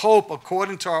us a pope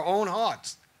according to our own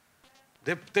hearts,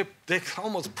 they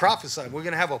almost prophesied we're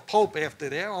going to have a pope after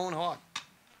their own heart.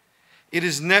 It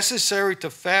is necessary to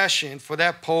fashion for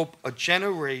that pope a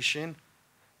generation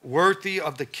worthy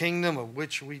of the kingdom of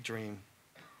which we dream.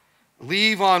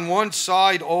 Leave on one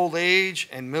side old age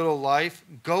and middle life.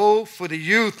 Go for the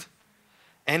youth,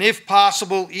 and if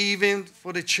possible, even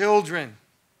for the children.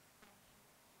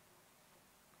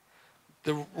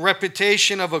 The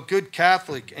reputation of a good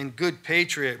Catholic and good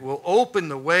patriot will open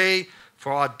the way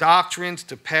for our doctrines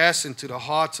to pass into the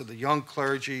hearts of the young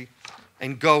clergy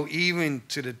and go even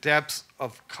to the depths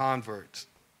of convents.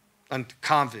 In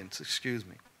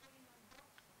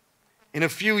a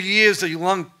few years,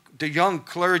 the young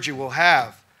clergy will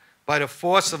have, by the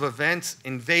force of events,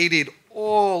 invaded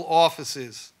all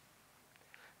offices.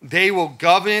 They will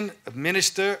govern,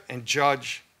 administer, and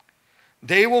judge.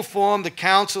 They will form the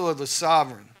council of the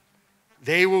sovereign.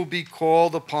 They will be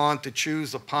called upon to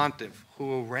choose a pontiff who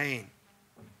will reign.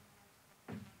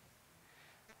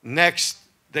 Next,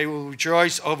 they will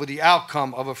rejoice over the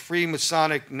outcome of a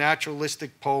Freemasonic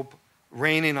naturalistic pope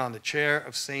reigning on the chair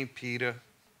of St. Peter.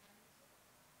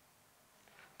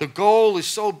 The goal is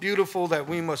so beautiful that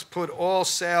we must put all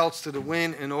sails to the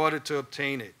wind in order to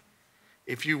obtain it.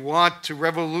 If you want to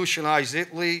revolutionize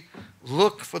Italy,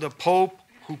 look for the Pope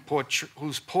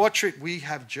whose portrait we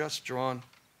have just drawn.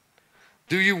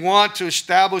 Do you want to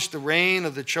establish the reign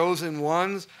of the chosen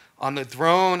ones on the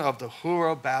throne of the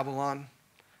Hura Babylon?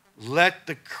 Let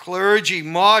the clergy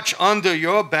march under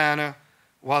your banner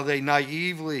while they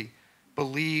naively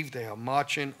believe they are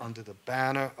marching under the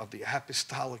banner of the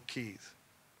apostolic keys.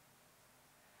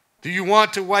 Do you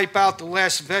want to wipe out the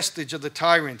last vestige of the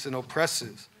tyrants and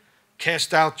oppressors?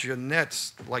 Cast out your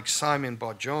nets like Simon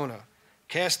Bar-Jonah.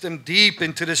 Cast them deep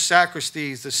into the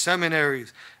sacristies, the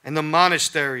seminaries, and the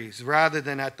monasteries, rather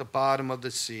than at the bottom of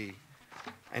the sea.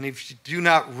 And if you do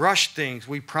not rush things,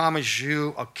 we promise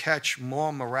you a catch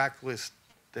more miraculous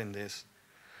than this.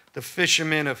 The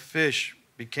fisherman of fish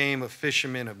became a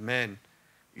fisherman of men.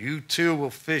 You too will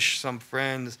fish some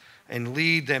friends and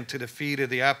lead them to the feet of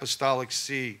the apostolic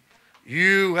sea.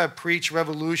 You have preached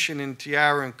revolution in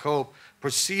tiara and cope,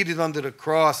 proceeded under the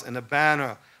cross and the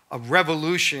banner of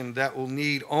revolution that will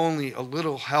need only a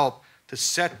little help to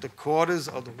set the quarters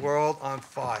of the world on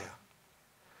fire.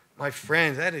 My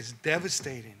friends, that is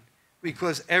devastating,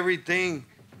 because everything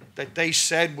that they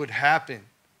said would happen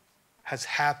has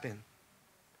happened.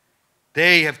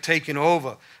 They have taken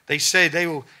over. They say they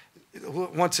will,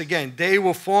 once again, they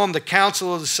will form the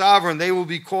council of the sovereign. They will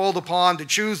be called upon to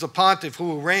choose the pontiff who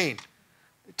will reign.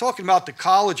 They're talking about the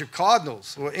College of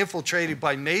Cardinals who were infiltrated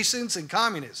by Masons and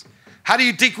communists. How do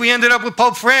you think we ended up with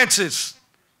Pope Francis?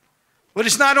 But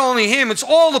it's not only him, it's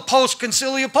all the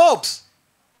post-conciliar popes.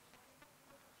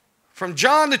 From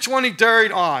John the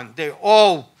 23rd on, they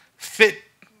all fit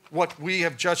what we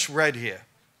have just read here.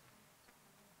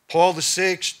 Paul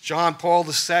VI, John Paul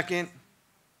II,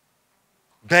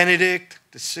 Benedict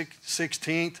the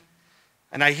 16th.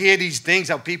 And I hear these things,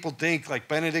 how people think like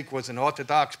Benedict was an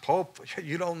Orthodox pope.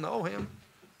 You don't know him.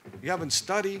 You haven't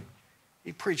studied.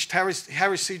 He preached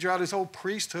heresy throughout his whole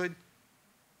priesthood.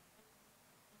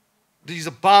 These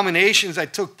abominations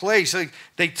that took place,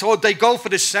 they go for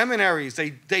the seminaries.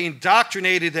 They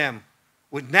indoctrinated them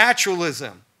with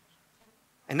naturalism.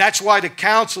 And that's why the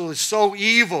council is so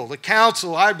evil. The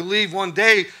council, I believe, one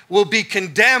day will be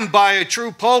condemned by a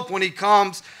true pope when he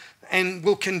comes and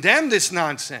will condemn this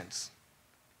nonsense.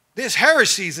 There's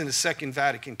heresies in the Second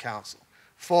Vatican Council.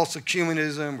 False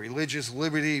ecumenism, religious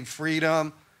liberty,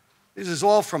 freedom. This is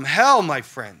all from hell, my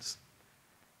friends.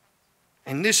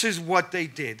 And this is what they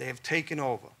did. They have taken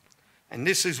over. And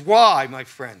this is why, my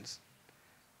friends,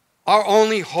 our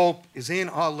only hope is in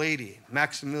Our Lady.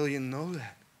 Maximilian knows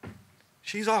that.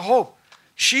 She's our hope.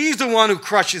 She's the one who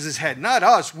crushes his head, not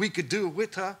us. We could do it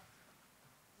with her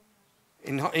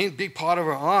and be part of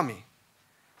her army.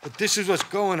 But this is what's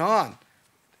going on.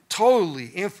 Totally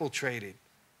infiltrated.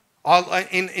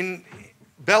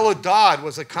 Bella Dodd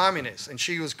was a communist, and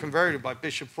she was converted by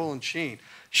Bishop Fulton Sheen.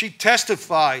 She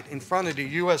testified in front of the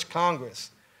U.S.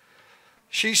 Congress.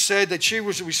 She said that she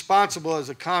was responsible as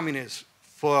a communist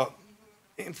for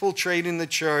infiltrating the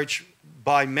church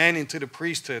by men into the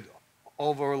priesthood,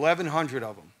 over 1,100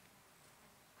 of them.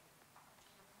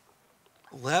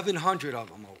 1,100 of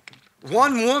them.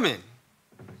 One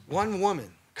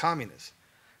woman, communist.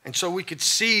 And so we could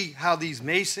see how these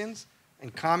Masons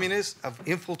and communists have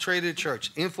infiltrated the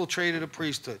church, infiltrated the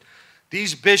priesthood.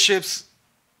 These bishops,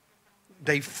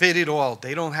 they fit it all.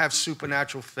 They don't have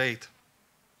supernatural faith.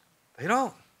 They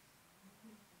don't.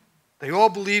 They all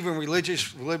believe in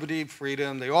religious liberty,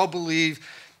 freedom. They all believe,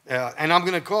 and I'm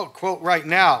going to quote right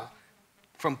now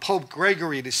from Pope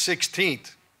Gregory the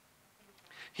 16th.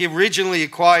 He originally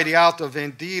acquired the Alta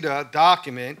Vendita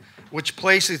document, which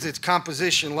places its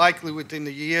composition likely within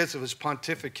the years of his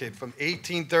pontificate from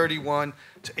 1831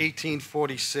 to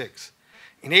 1846.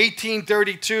 In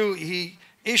 1832, he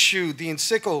issued the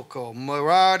encyclical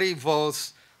Morari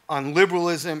Vos on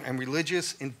liberalism and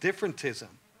religious indifferentism.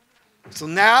 So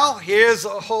now, here's a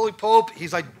Holy Pope.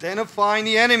 He's identifying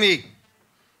the enemy,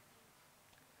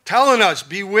 telling us,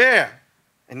 beware.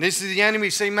 And this is the enemy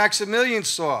St. Maximilian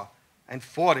saw and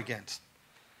fought against.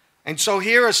 And so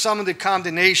here are some of the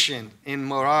condemnation in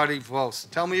Morari Vos.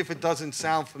 Tell me if it doesn't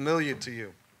sound familiar to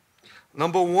you.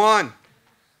 Number one,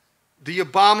 the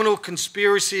abominable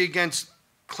conspiracy against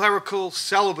clerical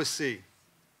celibacy.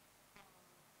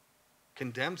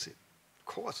 Condemns it, of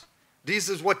course. This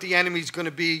is what the enemy is going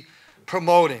to be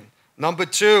promoting. Number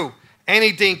two,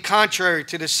 anything contrary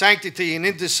to the sanctity and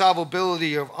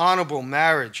indissolubility of honorable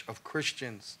marriage of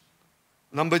Christians.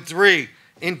 Number three,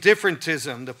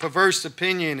 indifferentism. The perverse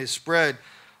opinion is spread,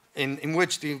 in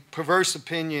which the perverse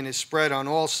opinion is spread on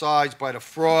all sides by the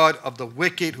fraud of the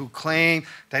wicked who claim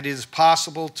that it is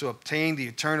possible to obtain the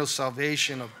eternal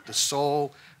salvation of the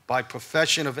soul by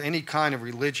profession of any kind of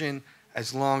religion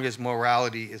as long as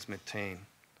morality is maintained.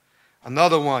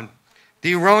 Another one,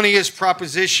 the erroneous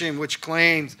proposition which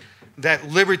claims that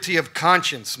liberty of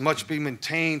conscience must be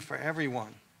maintained for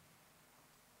everyone.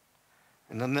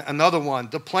 And then another one,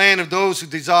 the plan of those who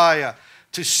desire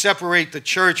to separate the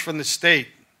church from the state.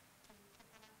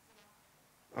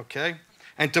 Okay?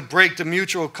 And to break the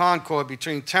mutual concord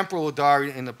between temporal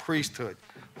authority and the priesthood.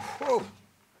 Whoa.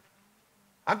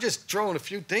 I'm just throwing a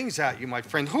few things at you, my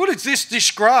friend. Who does this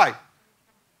describe?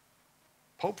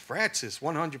 Pope Francis,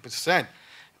 100%.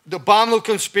 The abominable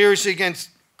conspiracy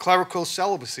against clerical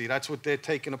celibacy. That's what they're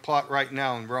taking apart right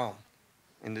now in Rome,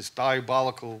 in this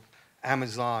diabolical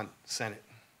Amazon Senate.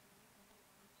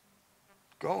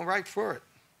 Going right for it.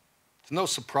 It's no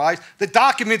surprise. The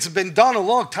documents have been done a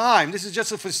long time. This is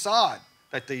just a facade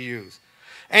that they use.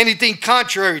 Anything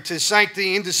contrary to the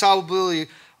sanctity and indissolubility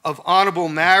of honorable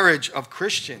marriage of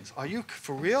Christians. Are you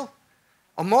for real?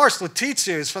 Amoris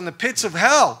Laetitia is from the pits of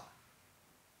hell.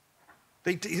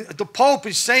 The Pope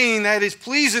is saying that it's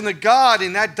pleasing to God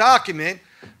in that document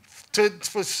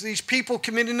for these people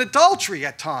committing adultery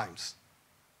at times.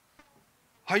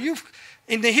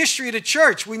 In the history of the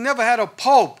church, we never had a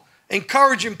Pope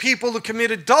encouraging people to commit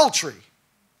adultery.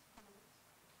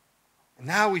 And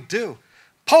now we do.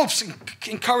 Popes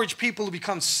encourage people to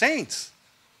become saints.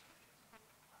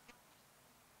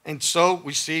 And so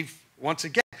we see, once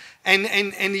again,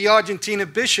 and the Argentina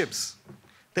bishops,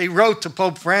 they wrote to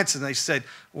Pope Francis and they said,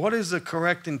 what is the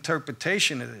correct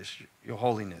interpretation of this, Your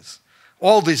Holiness?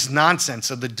 All this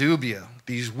nonsense of the dubia,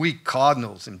 these weak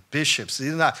cardinals and bishops,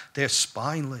 they're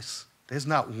spineless. There's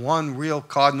not one real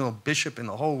cardinal bishop in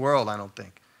the whole world, I don't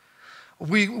think.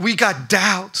 We got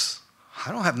doubts.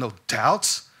 I don't have no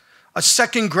doubts. A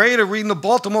second grader reading the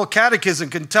Baltimore Catechism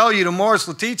can tell you the Morris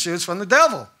Laetitia is from the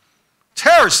devil. It's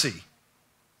heresy.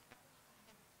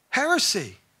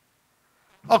 Heresy.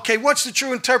 Okay, what's the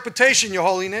true interpretation, Your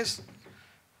Holiness?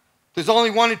 There's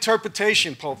only one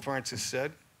interpretation, Pope Francis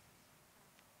said,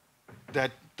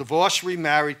 that divorced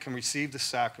remarried can receive the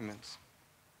sacraments.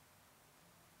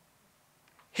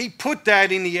 He put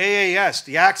that in the AAS,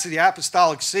 the Acts of the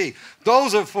Apostolic See.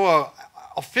 Those are for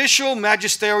official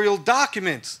magisterial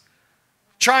documents,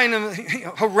 trying to,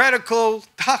 heretical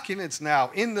documents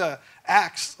now in the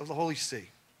Acts of the Holy See.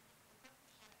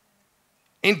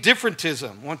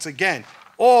 Indifferentism, once again,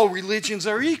 all religions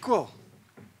are equal.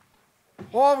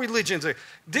 All religions are.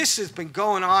 This has been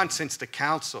going on since the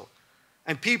Council.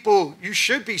 And people, you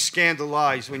should be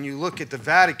scandalized when you look at the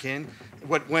Vatican,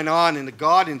 what went on in the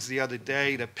gardens the other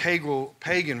day, the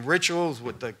pagan rituals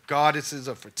with the goddesses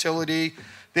of fertility.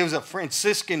 There was a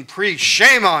Franciscan priest,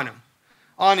 shame on him,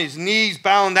 on his knees,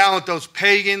 bowing down with those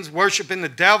pagans, worshiping the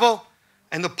devil,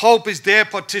 and the Pope is there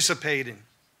participating.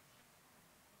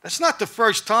 That's not the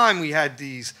first time we had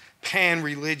these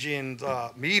pan-religion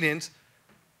meetings.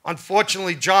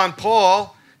 Unfortunately, John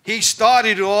Paul, he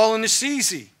started it all in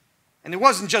Assisi. And it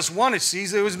wasn't just one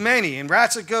Assisi, there was many. And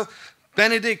Ratzinger,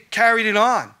 Benedict carried it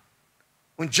on.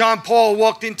 When John Paul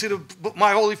walked into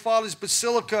my Holy Father's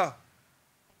Basilica,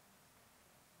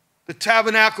 the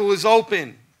tabernacle was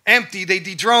open, empty. They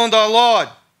dethroned our Lord.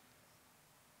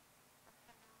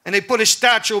 And they put a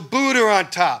statue of Buddha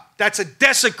on top. That's a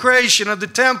desecration of the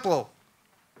temple.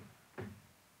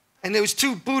 And there was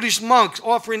two Buddhist monks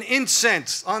offering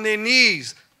incense on their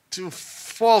knees to a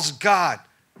false god.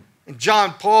 And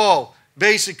John Paul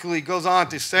basically goes on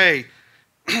to say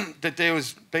that there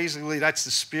was basically, that's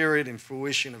the spirit and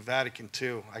fruition of Vatican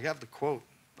II. I have the quote.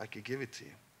 I could give it to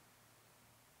you.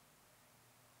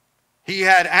 He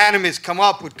had animists come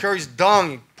up with cursed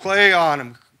dung and play on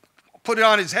him, put it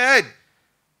on his head.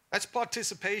 That's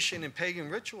participation in pagan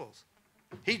rituals.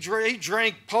 He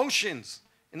drank potions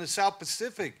in the South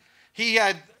Pacific. He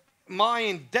had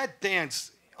Mayan death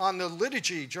dance on the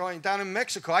liturgy down in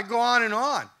Mexico. I go on.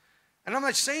 And I'm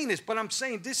not saying this, but I'm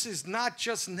saying this is not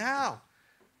just now.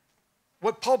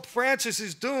 What Pope Francis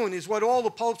is doing is what all the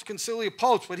popes, conciliar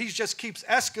popes, but he just keeps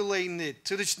escalating it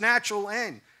to this natural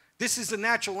end. This is the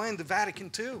natural end of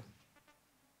Vatican II.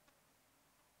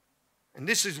 And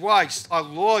this is why our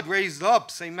Lord raised up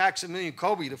St. Maximilian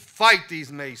Kolbe to fight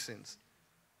these Masons.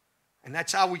 And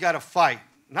that's how we got to fight.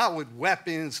 Not with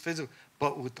weapons, physical,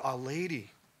 but with Our Lady.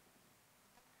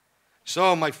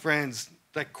 So, my friends,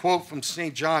 that quote from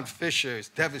St. John Fisher is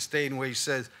devastating, where he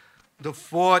says, "The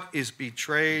fort is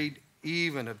betrayed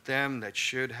even of them that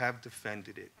should have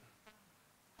defended it."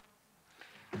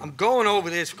 I'm going over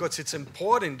this because it's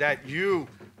important that you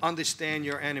understand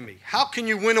your enemy. How can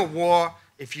you win a war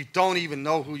if you don't even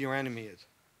know who your enemy is?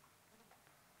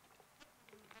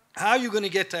 How are you going to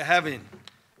get to heaven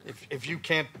if you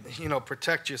can't,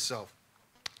 protect yourself?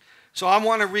 So I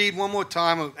want to read one more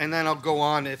time, and then I'll go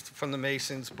on from the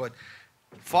Masons. But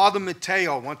Father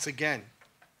Matteo, once again,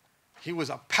 he was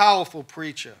a powerful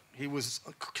preacher. He was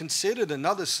considered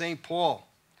another St. Paul.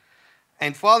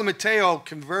 And Father Matteo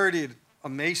converted a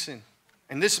Mason.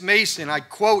 And this Mason, I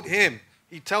quote him,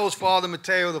 he tells Father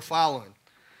Matteo the following.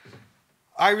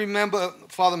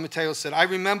 Father Matteo said, "I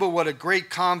remember what a great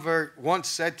convert once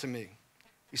said to me."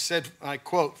 He said, I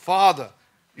quote, "Father,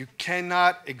 you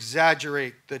cannot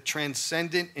exaggerate the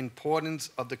transcendent importance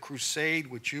of the crusade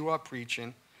which you are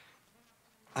preaching.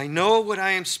 I know what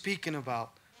I am speaking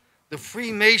about. The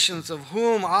Freemasons, of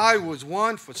whom I was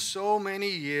one for so many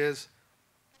years,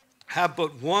 have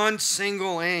but one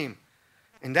single aim,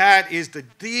 and that is the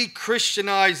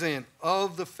de-Christianizing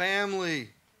of the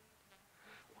family.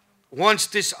 Once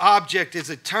this object is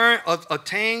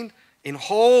attained in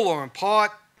whole or in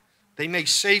part, they may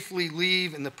safely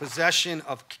leave in the possession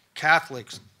of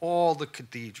Catholics all the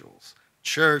cathedrals,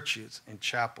 churches, and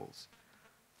chapels.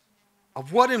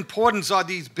 Of what importance are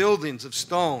these buildings of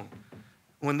stone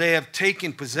when they have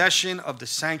taken possession of the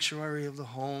sanctuary of the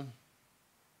home?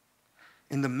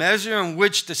 In the measure in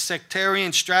which the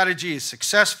sectarian strategy is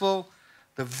successful,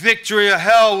 The victory of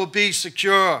hell will be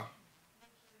secure.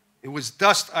 It was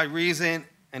thus I reasoned,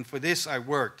 and for this I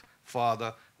worked,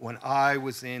 Father, when I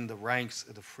was in the ranks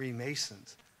of the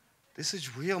Freemasons. This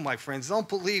is real, my friends. Don't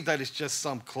believe that it's just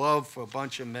some club for a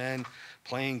bunch of men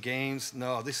playing games.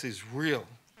 No, this is real.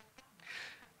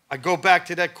 I go back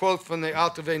to that quote from the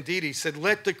Alta Vendita. He said,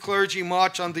 let the clergy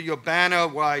march under your banner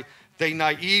while they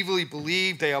naively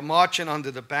believe they are marching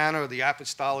under the banner of the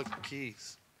apostolic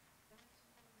keys.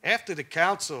 After the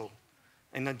council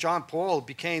and then John Paul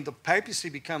the papacy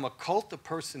became a cult of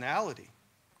personality.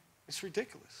 It's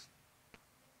ridiculous.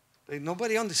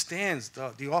 Nobody understands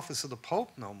the office of the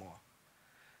Pope no more.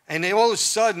 And they all of a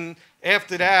sudden,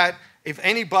 after that, if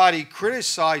anybody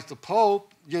criticized the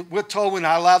Pope, we're told we're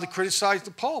not allowed to criticize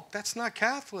the Pope. That's not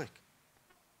Catholic.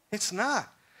 It's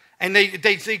not. And they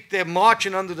think they're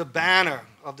marching under the banner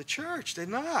of the church. They're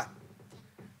not.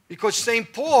 Because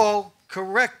St. Paul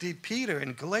corrected Peter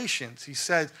in Galatians. He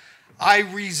said, I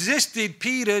resisted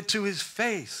Peter to his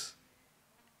face.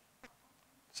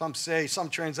 Some say, some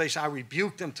translation, I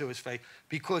rebuked him to his face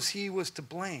because he was to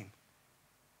blame.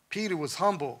 Peter was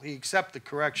humble. He accepted the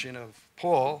correction of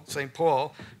Paul, St.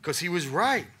 Paul, because he was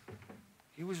right.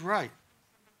 He was right.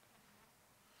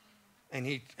 And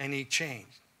he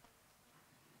changed.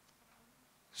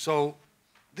 So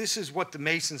this is what the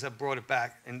Masons have brought it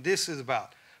back, and this is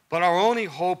about. But our only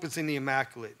hope is in the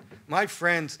Immaculate. My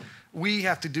friends, we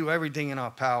have to do everything in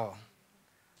our power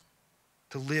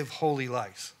to live holy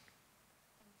lives.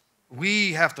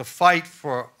 We have to fight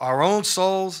for our own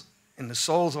souls and the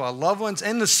souls of our loved ones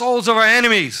and the souls of our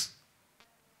enemies.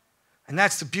 And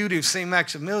that's the beauty of St.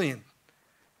 Maximilian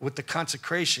with the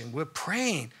consecration. We're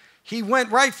praying. He went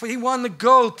he wanted to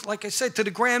go, like I said, to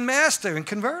the Grand Master and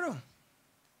convert him.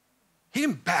 He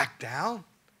didn't back down.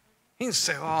 He didn't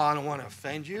say, oh, I don't want to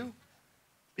offend you.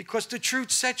 Because the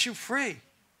truth sets you free.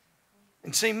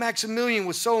 And St. Maximilian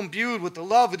was so imbued with the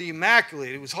love of the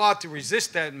Immaculate, it was hard to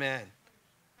resist that man.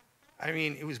 I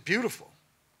mean, it was beautiful.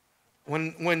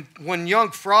 When young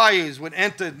friars would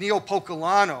enter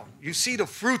Neopocolano, you see the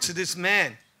fruits of this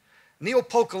man.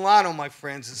 Neopocolano, my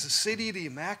friends, is the city of the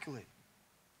Immaculate.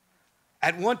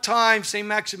 At one time, St.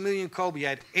 Maximilian Kolbe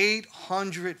had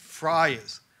 800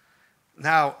 friars.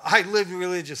 Now, I lived a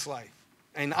religious life,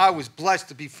 and I was blessed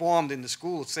to be formed in the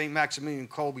school of St. Maximilian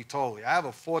Kolbe totally. I have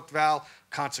a fourth vow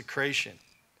consecration.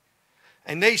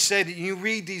 And they said, you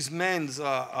read these men's,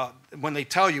 when they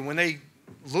tell you, when they,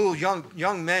 little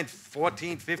young men,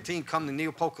 14, 15, come to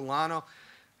Neopocolano,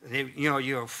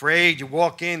 you're afraid, you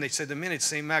walk in, they said the minute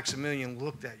St. Maximilian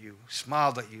looked at you,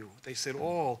 smiled at you, they said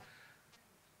all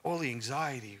the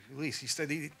anxiety released. He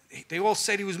said, they all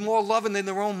said he was more loving than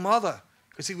their own mother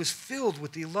because he was filled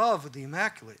with the love of the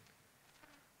Immaculate.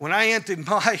 When I entered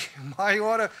my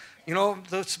order, you know,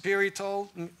 the superior told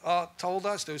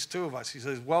us, there was two of us. He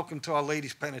says, welcome to Our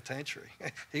Lady's Penitentiary.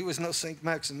 He was no St.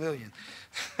 Maximilian.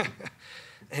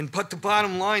 But the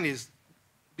bottom line is,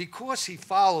 because he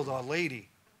followed Our Lady,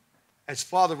 as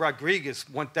Father Rodriguez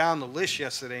went down the list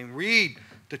yesterday and read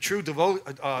the true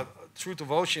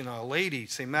devotion of Our Lady,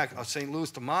 St.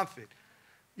 Louis de Montfort,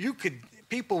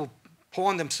 people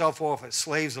pawn themselves off as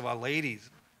slaves of Our Ladies.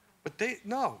 But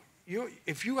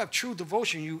if you have true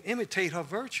devotion, you imitate her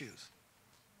virtues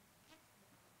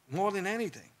more than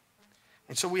anything.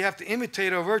 And so we have to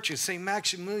imitate her virtues. St.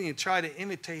 Maximilian tried to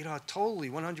imitate her totally,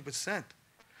 100%.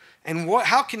 And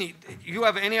how can you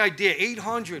have any idea,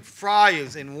 800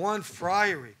 friars in one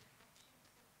friary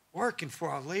working for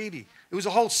Our Lady. It was a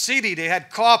whole city. They had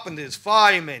carpenters,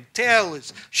 firemen,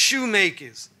 tailors,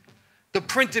 shoemakers. The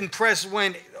printing press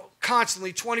went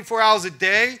constantly 24 hours a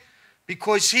day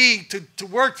because to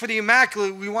work for the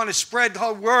Immaculate, we want to spread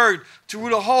her word through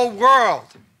the whole world.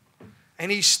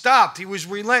 And he stopped. He was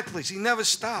relentless. He never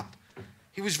stopped.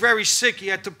 He was very sick. He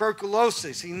had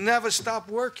tuberculosis. He never stopped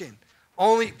working.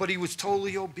 But he was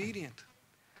totally obedient.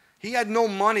 He had no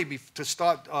money to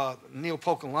start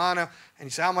Neopocolana, and he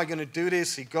said, how am I going to do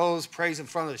this? He goes, prays in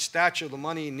front of the statue. The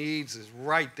money he needs is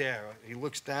right there. He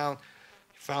looks down.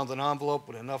 He found an envelope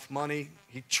with enough money.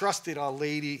 He trusted Our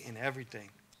Lady in everything.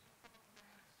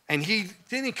 And he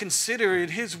didn't consider it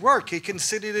his work. He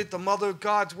considered it the Mother of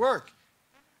God's work.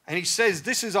 And he says,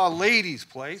 this is Our Lady's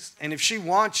place, and if she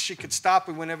wants, she could stop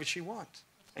it whenever she wants.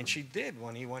 And she did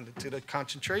when he went to the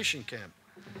concentration camp.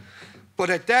 But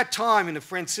at that time in the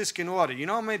Franciscan order, you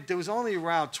know, there was only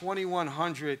around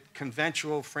 2,100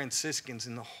 conventual Franciscans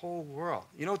in the whole world.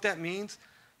 You know what that means?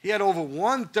 He had over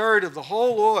 1/3 of the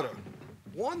whole order,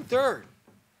 1/3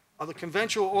 of the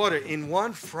conventual order in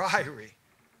one friary.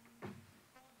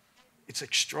 It's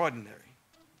extraordinary.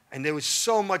 And there was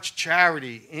so much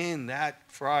charity in that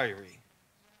friary.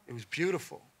 It was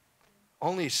beautiful.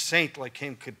 Only a saint like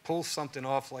him could pull something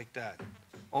off like that.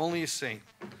 Only a saint.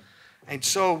 And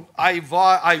so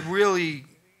I really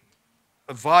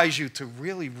advise you to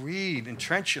really read,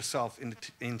 entrench yourself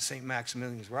in St.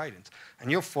 Maximilian's writings. And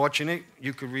you're fortunate,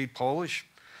 you could read Polish.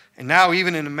 And now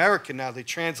even in America now, they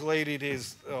translated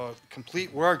his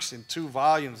complete works in 2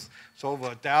 volumes. It's over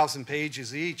 1,000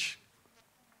 pages each.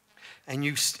 And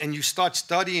you start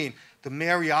studying the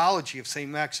Mariology of St.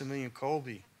 Maximilian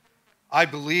Kolbe. I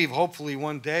believe, hopefully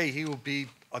one day, he will be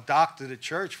a doctor of the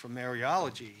church for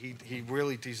Mariology. He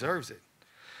really deserves it.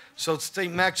 So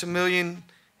St. Maximilian,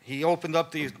 he opened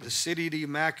up the city of the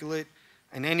Immaculate,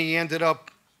 and then he ended up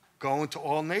going to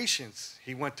all nations.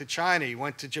 He went to China, he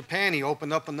went to Japan, he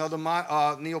opened up another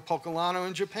Neopocolano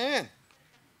in Japan.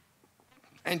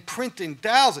 And printing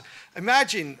thousands.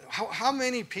 Imagine how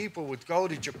many people would go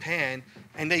to Japan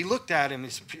and they looked at him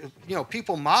as,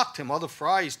 people mocked him, other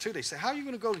friars too. They said, how are you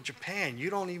going to go to Japan?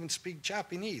 You don't even speak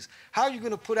Japanese. How are you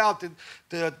going to put out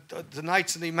the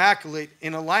Knights of the Immaculate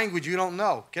in a language you don't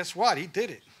know? Guess what? He did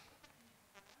it.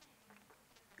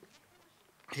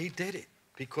 He did it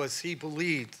because he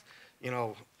believed,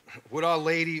 with Our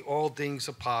Lady, all things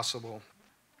are possible.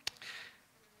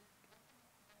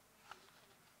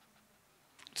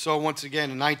 So once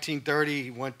again, in 1930, he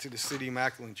went to the city of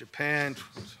Immaculate in Japan.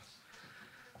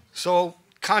 So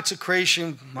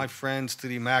consecration, my friends, to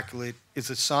the Immaculate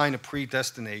is a sign of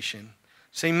predestination.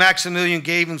 St. Maximilian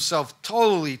gave himself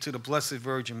totally to the Blessed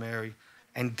Virgin Mary,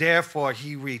 and therefore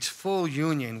he reached full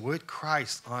union with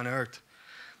Christ on earth.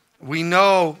 We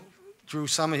know through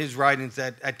some of his writings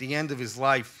that at the end of his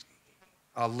life,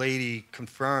 Our Lady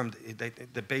confirmed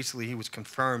that basically he was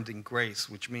confirmed in grace,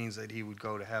 which means that he would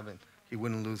go to heaven. He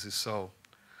wouldn't lose his soul.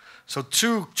 So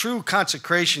true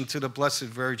consecration to the Blessed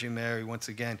Virgin Mary, once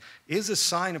again, is a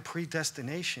sign of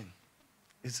predestination.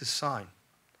 It's a sign.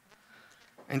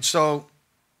 And so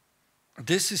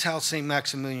this is how St.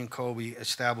 Maximilian Kolbe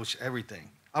established everything.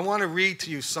 I want to read to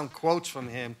you some quotes from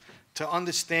him to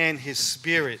understand his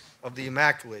spirit of the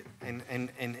Immaculate. And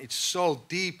it's so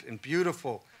deep and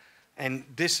beautiful. And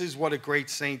this is what a great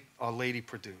saint Our Lady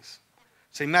produced.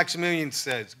 St. Maximilian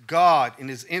says, God, in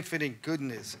his infinite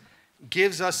goodness,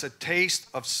 gives us a taste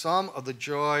of some of the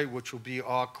joy which will be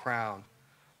our crown,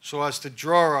 so as to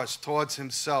draw us towards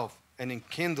himself and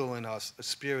enkindle in us a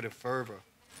spirit of fervor.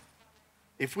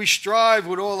 If we strive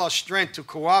with all our strength to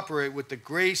cooperate with the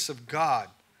grace of God,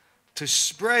 to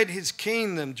spread his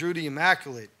kingdom through the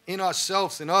Immaculate in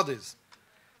ourselves and others,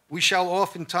 we shall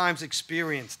oftentimes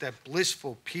experience that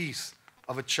blissful peace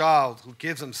of a child who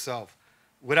gives himself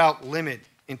without limit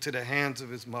into the hands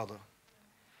of his mother.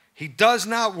 He does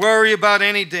not worry about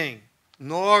anything,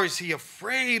 nor is he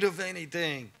afraid of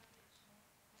anything.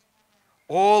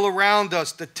 All around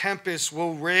us the tempest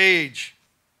will rage,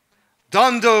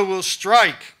 thunder will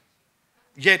strike,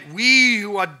 yet we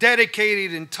who are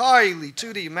dedicated entirely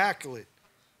to the Immaculate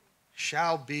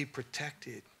shall be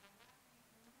protected.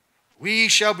 We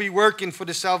shall be working for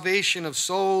the salvation of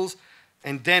souls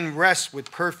and then rest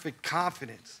with perfect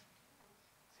confidence.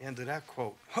 End of that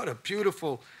quote. What a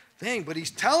beautiful thing. But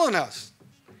he's telling us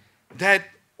that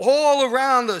all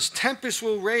around us tempest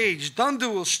will rage, thunder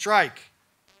will strike.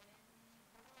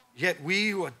 Yet we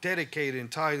who are dedicated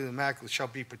entirely to the Immaculate shall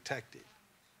be protected.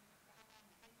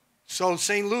 So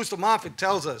St. Louis de Montfort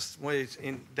tells us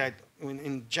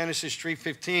in Genesis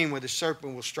 3:15, where the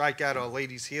serpent will strike out Our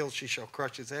Lady's heel, she shall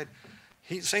crush his head.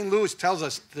 St. Louis tells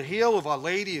us the heel of Our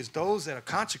Lady is those that are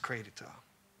consecrated to her.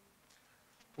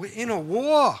 We're in a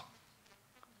war.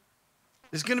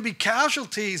 There's going to be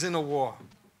casualties in a war.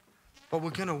 But we're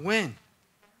going to win.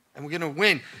 And we're going to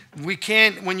win.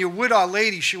 When you're with Our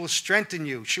Lady, she will strengthen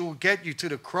you. She will get you to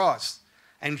the cross.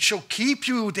 And she'll keep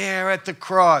you there at the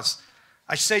cross.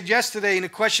 I said yesterday in the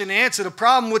question and answer, the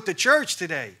problem with the church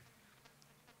today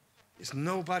is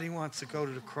nobody wants to go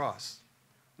to the cross.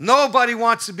 Nobody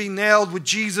wants to be nailed with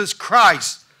Jesus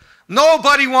Christ.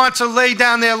 Nobody wants to lay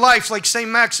down their life like St.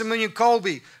 Maximilian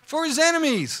Kolbe for his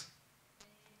enemies.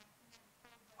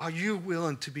 Are you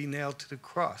willing to be nailed to the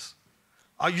cross?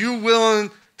 Are you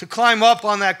willing to climb up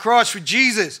on that cross for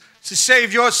Jesus to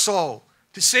save your soul,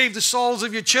 to save the souls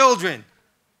of your children?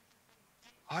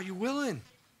 Are you willing?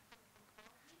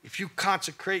 If you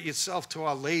consecrate yourself to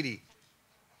Our Lady,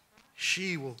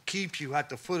 she will keep you at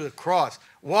the foot of the cross.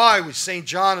 Why was St.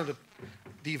 John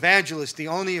the evangelist the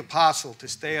only apostle to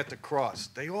stay at the cross?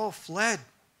 They all fled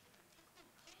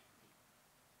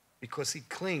because he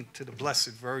clung to the Blessed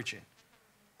Virgin.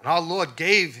 And our Lord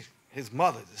gave his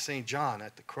mother to St. John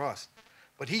at the cross.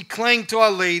 But he clung to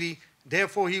Our Lady,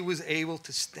 therefore he was able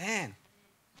to stand.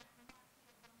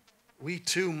 we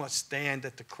too must stand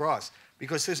at the cross,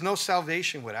 because there's no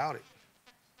salvation without it.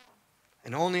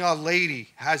 And only Our Lady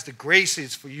has the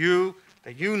graces for you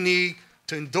that you need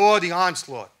to endure the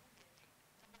onslaught.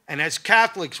 And as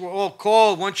Catholics, we're all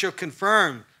called, once you're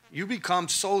confirmed, you become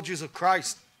soldiers of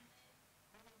Christ.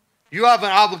 You have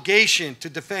an obligation to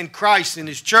defend Christ and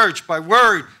His church by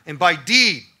word and by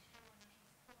deed.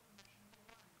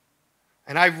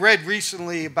 And I read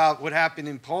recently about what happened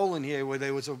in Poland here, where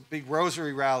there was a big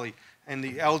rosary rally, and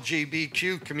the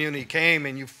LGBTQ community came,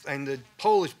 and the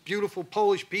beautiful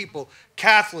Polish people,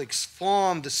 Catholics,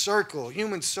 formed a circle, a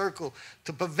human circle,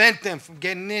 to prevent them from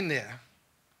getting in there.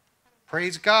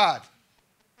 Praise God.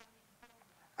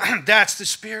 That's the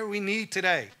spirit we need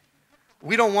today.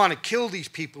 We don't want to kill these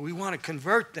people. We want to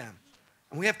convert them.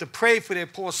 And we have to pray for their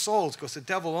poor souls, because the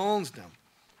devil owns them.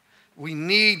 We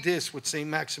need this, what St.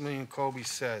 Maximilian Kolbe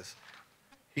says.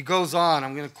 He goes on.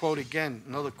 I'm going to quote again,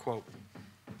 another quote.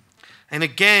 And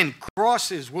again,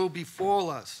 crosses will befall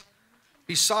us.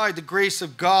 Beside the grace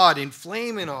of God,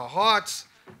 inflaming our hearts,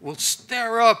 will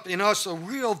stir up in us a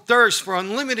real thirst for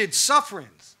unlimited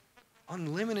sufferings.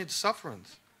 Unlimited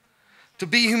sufferings. To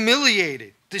be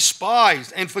humiliated,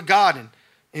 despised, and forgotten,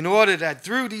 in order that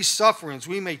through these sufferings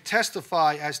we may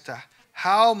testify as to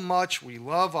how much we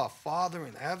love our Father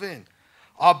in heaven,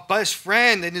 our best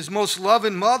friend and His most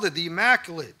loving mother, the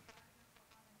Immaculate.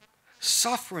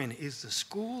 Suffering is the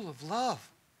school of love.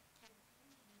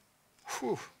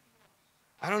 Whew.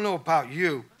 I don't know about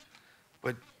you,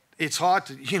 but it's hard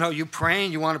to, you're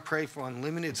praying, you want to pray for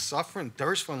unlimited suffering,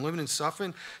 thirst for unlimited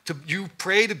suffering. You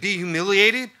pray to be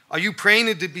humiliated? Are you praying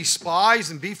to be despised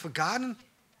and be forgotten?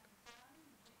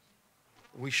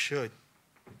 We should,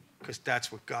 because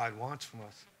that's what God wants from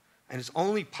us. And it's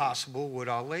only possible with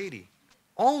Our Lady.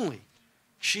 Only.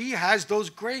 She has those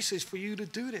graces for you to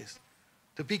do this,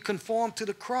 to be conformed to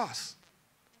the cross.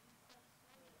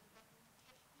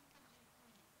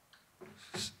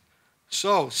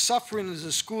 So, suffering is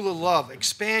a school of love,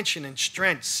 expansion and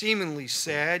strength, seemingly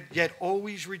sad, yet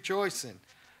always rejoicing.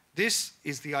 This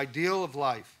is the ideal of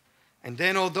life. And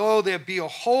then, although there be a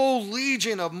whole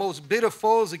legion of most bitter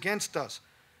foes against us,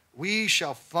 we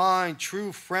shall find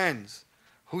true friends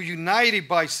who, united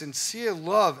by sincere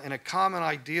love and a common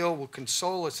ideal, will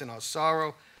console us in our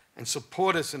sorrow and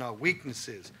support us in our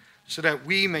weaknesses, so that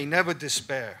we may never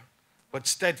despair, but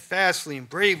steadfastly and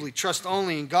bravely trust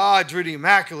only in God through the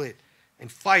Immaculate,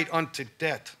 and fight unto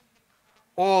death.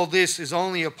 All this is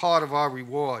only a part of our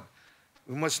reward.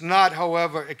 We must not,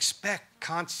 however, expect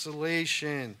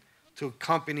consolation to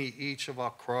accompany each of our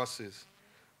crosses,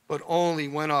 but only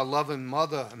when our loving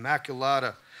Mother,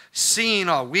 Immaculata, seeing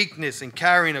our weakness and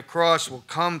carrying a cross, will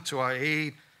come to our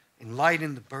aid and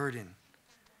lighten the burden.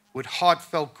 With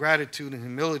heartfelt gratitude and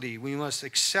humility, we must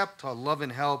accept her loving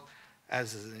help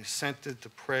as an incentive to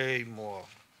pray more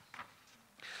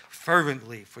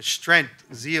fervently for strength,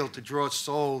 zeal to draw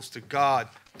souls to God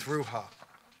through her.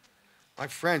 My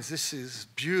friends, this is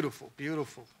beautiful,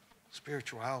 beautiful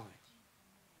spirituality.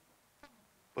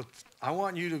 But I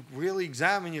want you to really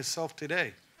examine yourself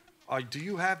today. Do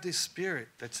you have this spirit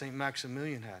that St.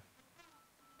 Maximilian had?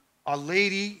 Our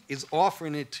Lady is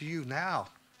offering it to you now.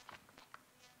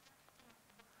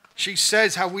 She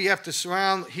says how we have to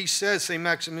surround, he says, St.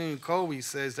 Maximilian Kolbe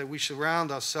says that we surround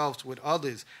ourselves with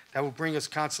others that will bring us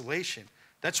consolation.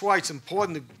 That's why it's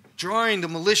important to join the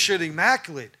militia of the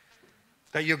Immaculate,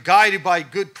 that you're guided by a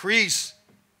good priest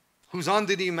who's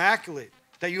under the Immaculate,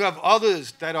 that you have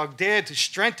others that are there to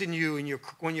strengthen you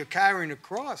when you're carrying a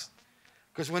cross,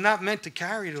 because we're not meant to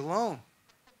carry it alone,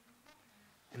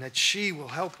 and that she will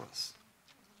help us.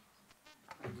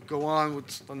 I'll go on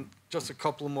with just a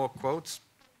couple of more quotes.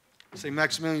 St.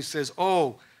 Maximilian says,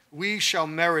 "Oh, we shall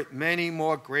merit many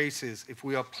more graces if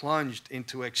we are plunged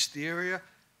into exterior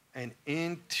and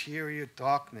interior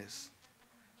darkness,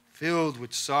 filled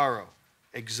with sorrow,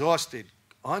 exhausted,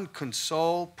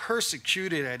 unconsoled,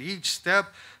 persecuted at each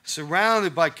step,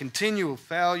 surrounded by continual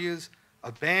failures,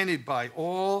 abandoned by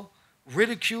all,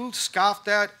 ridiculed, scoffed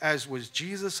at, as was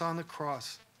Jesus on the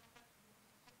cross.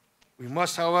 We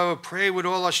must, however, pray with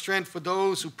all our strength for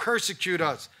those who persecute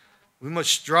us. We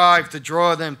must strive to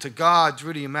draw them to God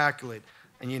through the Immaculate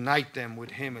and unite them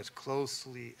with Him as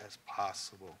closely as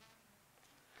possible."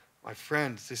 My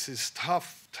friends, this is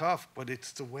tough, but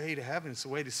it's the way to heaven. It's the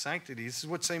way to sanctity. This is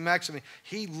what St. Maximilian,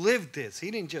 he lived this.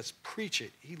 He didn't just preach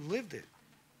it. He lived it.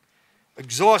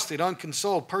 Exhausted,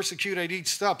 unconsoled, persecuted at each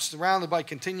step, surrounded by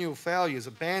continual failures,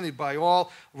 abandoned by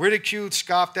all, ridiculed,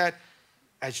 scoffed at,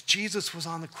 as Jesus was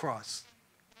on the cross.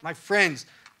 My friends,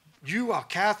 you are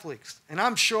Catholics, and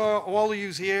I'm sure all of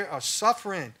you here are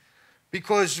suffering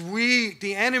because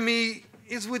the enemy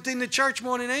is within the church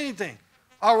more than anything.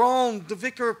 The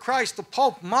Vicar of Christ, the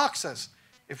Pope, mocks us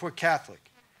if we're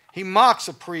Catholic. He mocks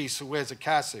a priest who wears a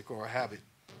cassock or a habit.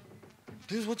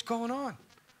 This is what's going on.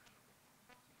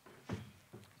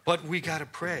 But we got to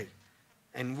pray.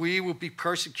 And we will be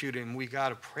persecuted, and we got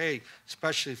to pray,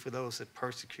 especially for those that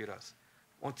persecute us.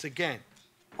 Once again,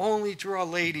 only through Our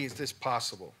Lady is this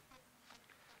possible.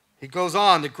 He goes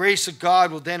on, the grace of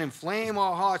God will then inflame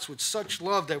our hearts with such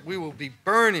love that we will be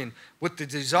burning with the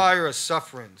desire of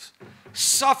sufferings.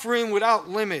 Suffering without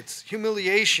limits,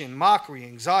 humiliation, mockery,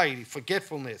 anxiety,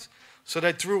 forgetfulness, so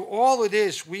that through all of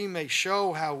this we may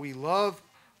show how we love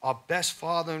our best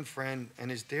father and friend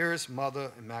and his dearest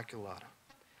mother, Immaculata.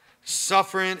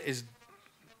 Suffering is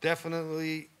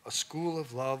definitely a school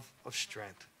of love, of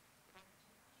strength.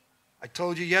 I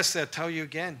told you yesterday, I'll tell you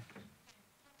again.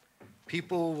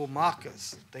 People will mock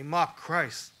us. They mock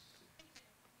Christ.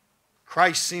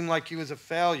 Christ seemed like he was a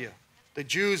failure. The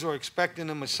Jews were expecting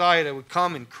a Messiah that would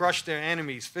come and crush their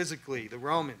enemies physically, the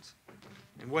Romans.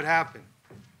 And what happened?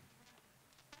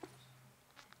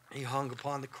 He hung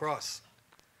upon the cross.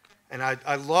 And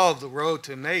I love the road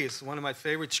to Emmaus, one of my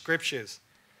favorite scriptures.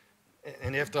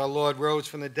 And after our Lord rose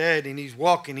from the dead and he's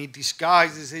walking, he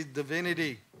disguises his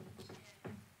divinity.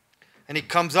 And he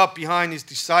comes up behind his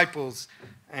disciples,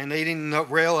 and they didn't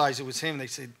realize it was him. They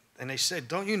said,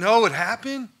 don't you know what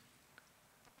happened?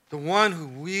 The one who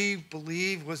we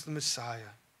believe was the Messiah.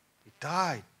 He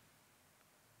died.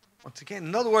 Once again,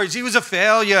 in other words, he was a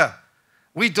failure.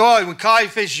 We died when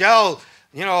Caiaphas yelled,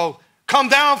 come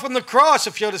down from the cross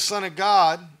if you're the Son of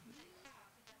God.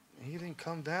 He didn't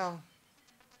come down.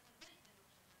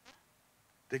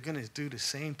 They're going to do the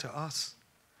same to us.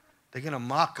 They're going to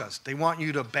mock us. They want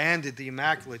you to abandon the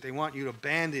Immaculate. They want you to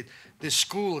abandon this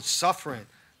school of suffering.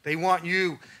 They want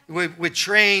you, we're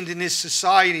trained in this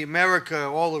society, America,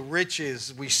 all the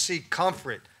riches, we seek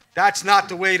comfort. That's not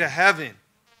the way to heaven.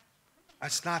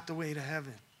 That's not the way to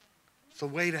heaven. It's the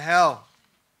way to hell.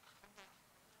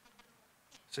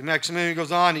 So Maximilian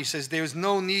goes on, he says, there is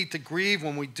no need to grieve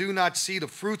when we do not see the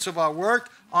fruits of our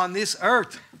work on this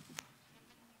earth.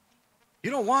 You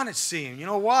don't want to see him. You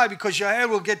know why? Because your head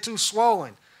will get too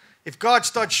swollen. If God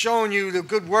starts showing you the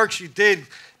good works you did,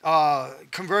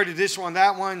 converted this one,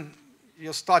 that one,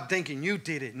 you'll start thinking you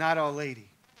did it, not Our Lady.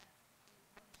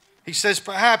 He says,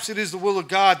 perhaps it is the will of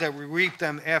God that we reap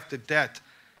them after death.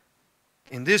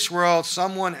 In this world,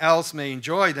 someone else may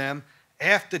enjoy them.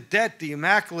 After death, the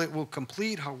Immaculate will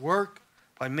complete her work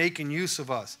by making use of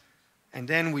us. And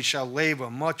then we shall labor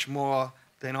much more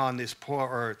than on this poor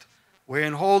earth. Where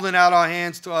in holding out our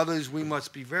hands to others, we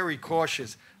must be very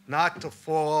cautious not to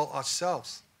fall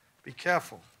ourselves. Be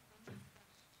careful.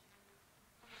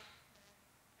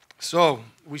 So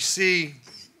we see,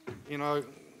 we're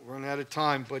running out of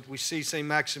time, but we see St.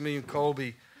 Maximilian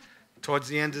Kolbe towards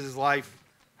the end of his life,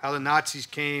 how the Nazis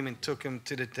came and took him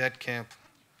to the death camp.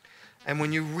 And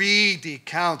when you read the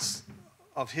accounts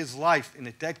of his life in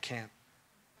the death camp,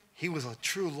 he was a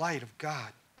true light of God.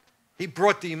 He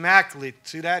brought the Immaculate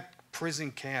to that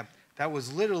prison camp that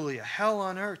was literally a hell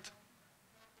on earth.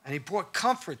 And he brought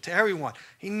comfort to everyone.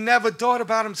 He never thought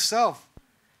about himself.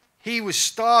 He was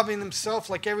starving himself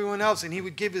like everyone else, and he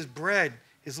would give his bread,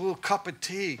 his little cup of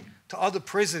tea, to other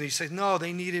prisoners. He said, no,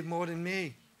 they need it more than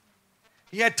me.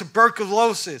 He had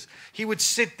tuberculosis. He would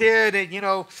sit there,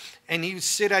 and he would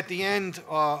sit at the end,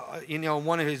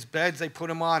 one of his beds they put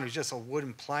him on. It was just a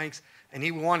wooden planks. And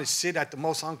he would want to sit at the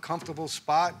most uncomfortable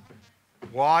spot.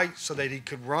 Why? So that he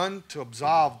could run to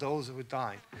absolve those who were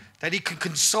dying. That he could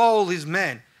console his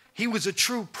men. He was a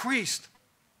true priest.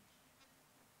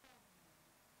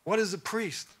 What is a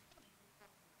priest?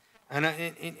 And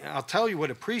I'll tell you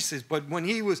what a priest is, but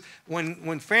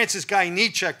when Francis Guy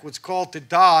Nietzsche was called to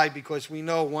die, because we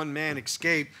know one man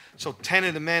escaped, so 10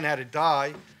 of the men had to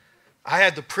die, I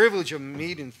had the privilege of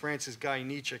meeting Francis Guy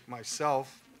Nietzsche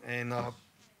myself, and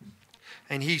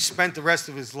he spent the rest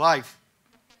of his life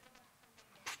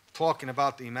talking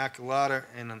about the Immaculata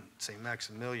and St.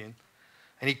 Maximilian.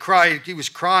 And he was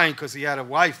crying because he had a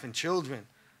wife and children.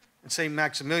 And St.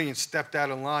 Maximilian stepped out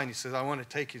of line. He says, I want to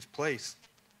take his place.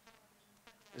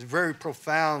 It's a very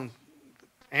profound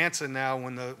answer now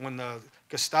when the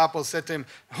Gestapo said to him,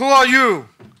 who are you?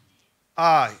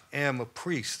 I am a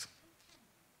priest.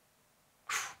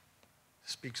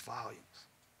 Speaks volumes.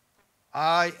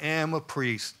 I am a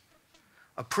priest.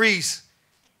 A priest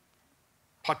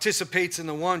participates in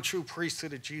the one true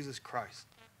priesthood of Jesus Christ.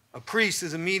 A priest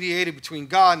is a mediator between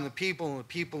God and the people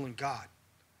and God.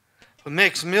 But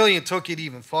Maximilian took it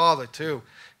even farther too,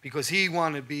 because he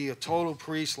wanted to be a total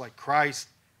priest like Christ,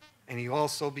 and he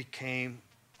also became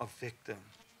a victim.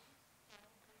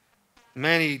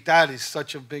 That is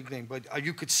such a big thing. But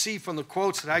you could see from the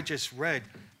quotes that I just read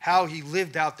how he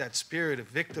lived out that spirit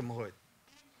of victimhood.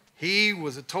 He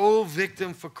was a total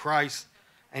victim for Christ,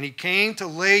 and he came to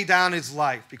lay down his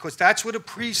life, because that's what a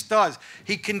priest does.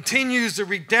 He continues the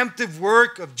redemptive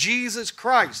work of Jesus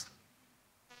Christ.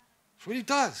 That's what he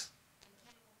does.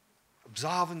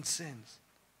 Absolving sins,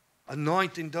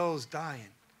 anointing those dying,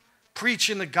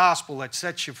 preaching the gospel that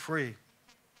sets you free.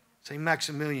 St.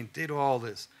 Maximilian did all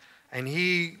this. And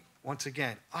he, once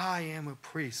again, I am a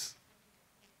priest.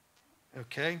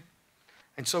 Okay?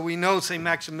 And so we know St.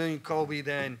 Maximilian Kolbe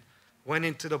then went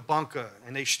into the bunker,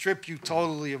 and they stripped you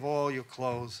totally of all your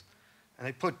clothes, and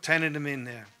they put 10 of them in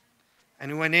there.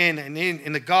 And he went in,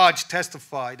 and the guards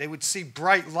testified. They would see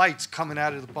bright lights coming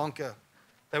out of the bunker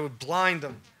that would blind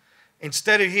them.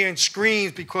 Instead of hearing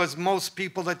screams, because most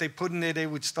people that they put in there, they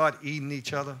would start eating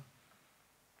each other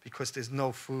because there's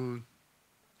no food.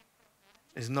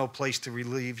 There's no place to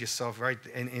relieve yourself, right?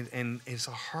 And it's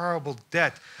a horrible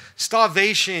death.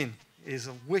 Starvation is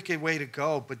a wicked way to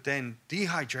go, but then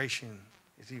dehydration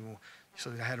is even.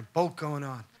 So they had a boat going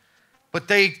on. But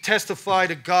they testify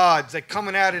to God that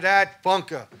coming out of that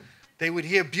bunker, they would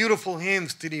hear beautiful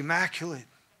hymns to the Immaculate.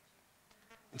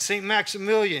 And St.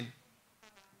 Maximilian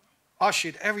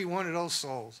ushered every one of those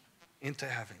souls into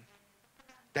heaven.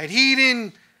 That he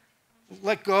didn't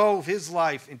let go of his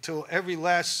life until every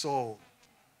last soul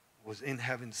was in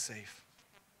heaven safe.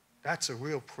 That's a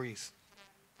real priest.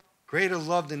 Greater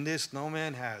love than this no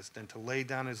man has, than to lay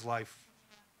down his life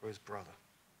for his brother.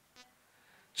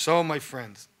 So, my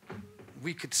friends,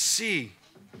 we could see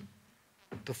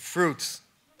the fruits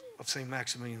of St.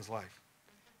 Maximilian's life.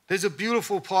 There's a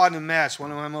beautiful part in the Mass,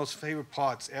 one of my most favorite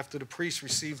parts, after the priest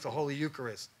receives the Holy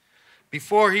Eucharist.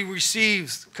 Before he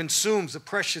consumes the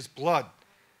precious blood,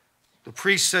 the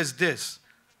priest says this: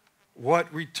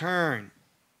 "What return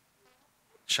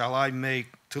shall I make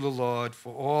to the Lord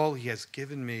for all he has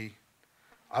given me?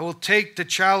 I will take the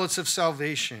chalice of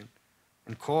salvation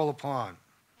and call upon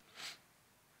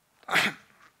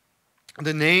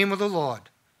the name of the Lord.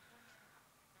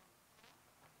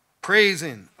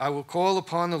 Praising, I will call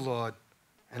upon the Lord,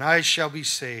 and I shall be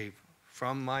saved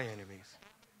from my enemies."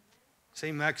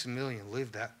 St. Maximilian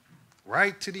lived that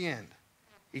right to the end.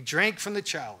 He drank from the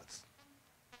chalice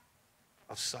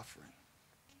of suffering.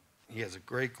 He has a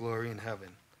great glory in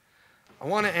heaven. I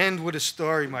want to end with a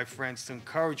story, my friends, to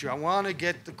encourage you. I want to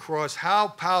get across how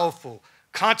powerful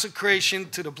consecration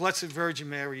to the Blessed Virgin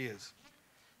Mary is.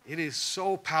 It is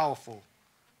so powerful.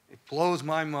 It blows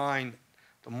my mind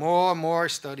the more and more I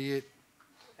study it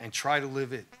and try to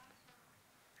live it.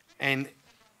 And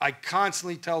I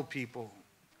constantly tell people,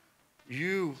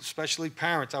 you, especially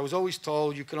parents, I was always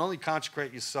told you can only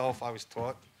consecrate yourself, I was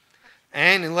taught.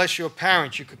 And unless you're a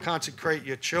parent, you could consecrate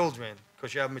your children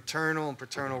because you have maternal and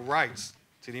paternal rights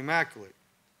to the Immaculate.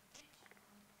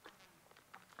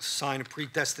 Sign of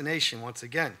predestination, once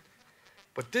again.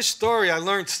 But this story, I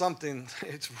learned something,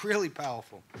 it's really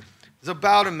powerful. It's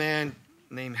about a man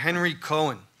named Henry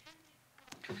Cohen.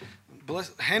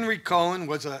 Henry Cohen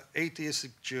was an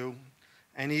atheistic Jew,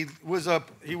 and he was an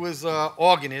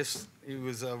organist. He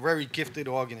was a very gifted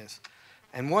organist.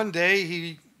 And one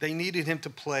day, they needed him to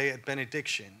play at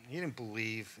benediction. He didn't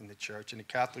believe in the church, in the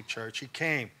Catholic Church. He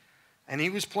came, and he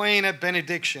was playing at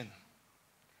benediction.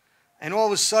 And all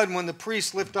of a sudden, when the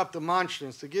priest lifted up the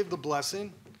monstrance to give the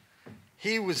blessing,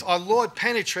 our Lord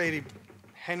penetrated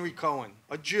Henry Cohen,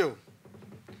 a Jew.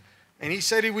 And he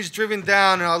said he was driven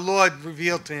down, and our Lord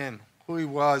revealed to him who he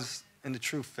was in the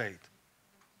true faith.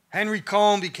 Henry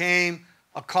Cohen became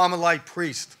a Carmelite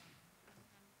priest.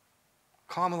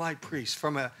 Carmelite priest.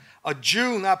 From a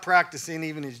Jew not practicing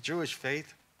even his Jewish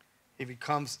faith, he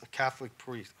becomes a Catholic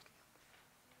priest.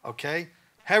 Okay?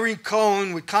 Henry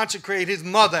Cohen would consecrate his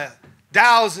mother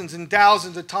thousands and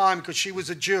thousands of times because she was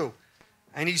a Jew.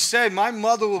 And he said, my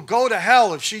mother will go to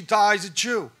hell if she dies a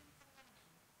Jew.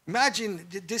 Imagine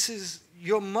this is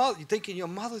your mother. You're thinking your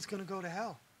mother's going to go to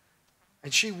hell.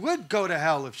 And she would go to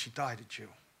hell if she died a Jew.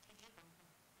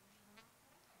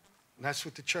 And that's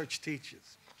what the church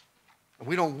teaches. And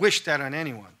we don't wish that on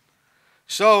anyone.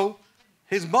 So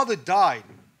his mother died,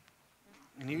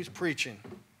 and he was preaching.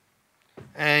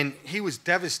 And he was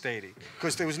devastated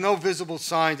because there was no visible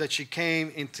signs that she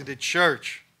came into the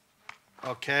church.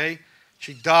 Okay?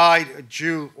 She died a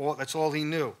Jew. That's all he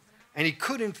knew. And he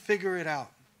couldn't figure it out.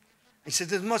 He said,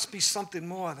 there must be something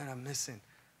more that I'm missing.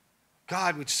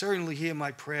 God would certainly hear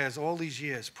my prayers all these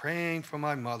years, praying for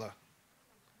my mother.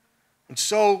 And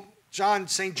so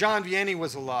St. John Vianney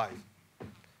was alive.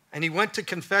 And he went to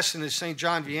confession to St.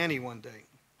 John Vianney one day.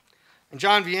 And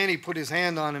John Vianney put his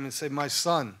hand on him and said, my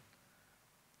son,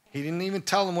 He didn't even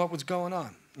tell him what was going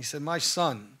on. He said, my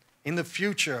son, in the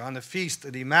future, on the feast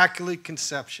of the Immaculate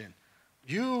Conception,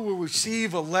 you will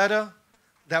receive a letter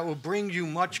that will bring you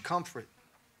much comfort.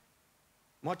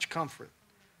 Much comfort.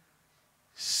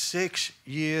 6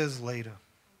 years later.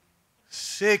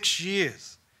 6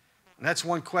 years. And that's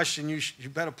one question you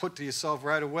better put to yourself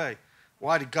right away.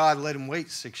 Why did God let him wait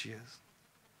 6 years?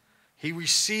 He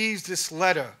receives this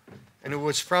letter, and it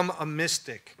was from a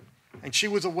mystic. And she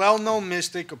was a well-known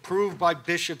mystic approved by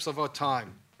bishops of her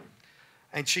time.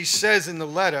 And she says in the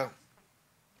letter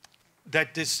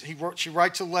that she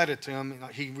writes a letter to him.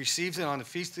 He receives it on the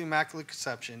Feast of the Immaculate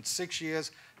Conception, 6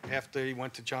 years after he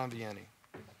went to John Vianney.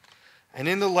 And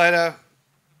in the letter,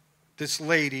 this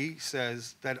lady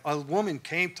says that a woman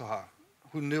came to her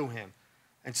who knew him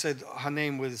and said her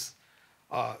name was,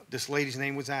 this lady's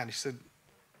name was Anne. She said,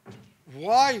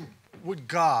 why would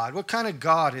God, what kind of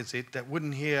God is it that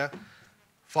wouldn't hear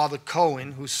Father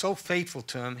Cohen, who's so faithful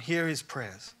to him, hear his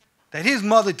prayers? That his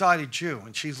mother died a Jew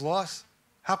and she's lost?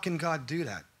 How can God do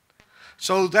that?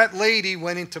 So that lady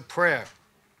went into prayer.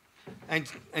 And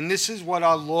this is what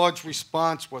our Lord's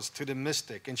response was to the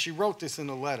mystic. And she wrote this in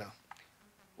a letter.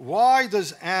 Why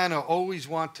does Anna always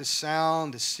want to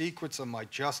sound the secrets of my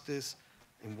justice?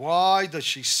 And why does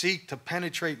she seek to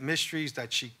penetrate mysteries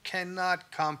that she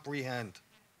cannot comprehend?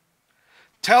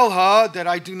 Tell her that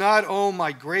I do not owe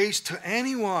my grace to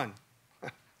anyone,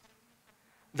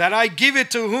 that I give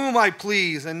it to whom I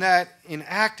please, and that in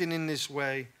acting in this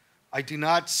way, I do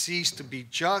not cease to be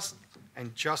just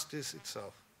and justice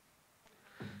itself.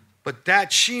 But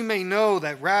that she may know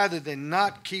that rather than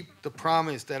not keep the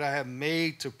promise that I have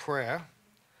made to prayer,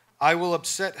 I will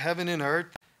upset heaven and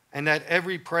earth, and that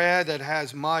every prayer that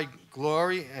has my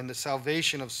glory and the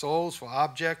salvation of souls for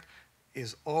object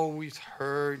is always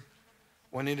heard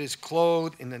when it is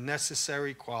clothed in the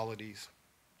necessary qualities.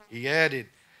 He added,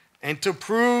 and to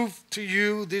prove to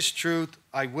you this truth,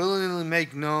 I willingly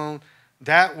make known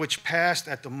that which passed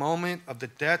at the moment of the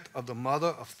death of the mother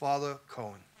of Father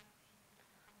Cohen.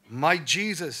 My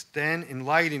Jesus then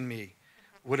enlightened me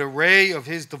with a ray of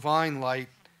his divine light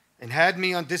and had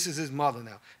me on, this is his mother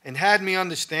now, and had me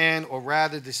understand, or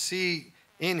rather to see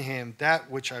in him that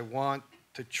which I want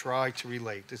to try to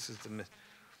relate. This is the myth.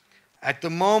 At the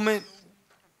moment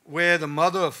where the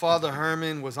mother of Father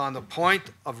Herman was on the point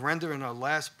of rendering her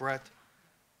last breath,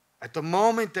 at the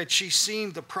moment that she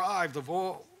seemed deprived of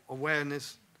all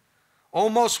awareness,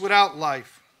 almost without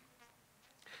life,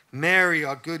 Mary,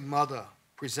 our good mother,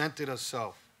 presented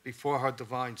herself before her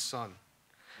divine Son,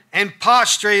 and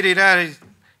prostrated at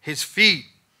his feet,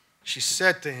 she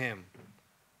said to him,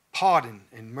 pardon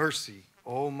and mercy,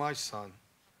 O my son,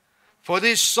 for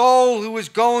this soul who is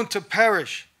going to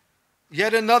perish,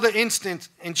 yet another instant,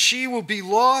 and she will be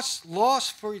lost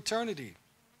for eternity.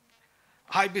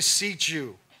 I beseech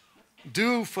you,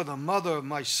 do for the mother of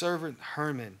my servant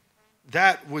Herman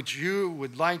that which you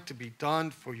would like to be done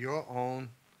for your own,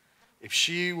 if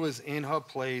she was in her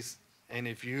place and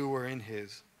if you were in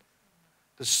his.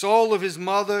 The soul of his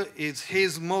mother is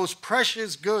his most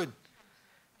precious good.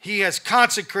 He has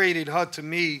consecrated her to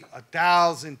me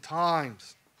 1,000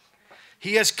 times.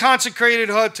 He has consecrated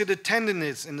her to the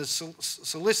tenderness and the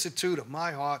solicitude of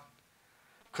my heart.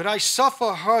 Could I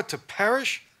suffer her to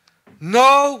perish?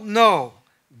 No, no.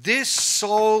 This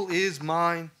soul is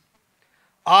mine.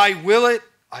 I will it.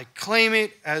 I claim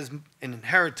it as an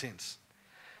inheritance,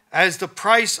 as the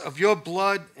price of your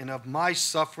blood and of my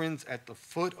sufferings at the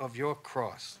foot of your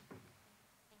cross.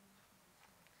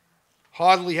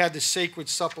 Hardly had the sacred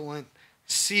supplement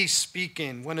ceased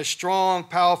speaking when a strong,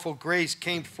 powerful grace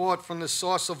came forth from the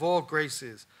source of all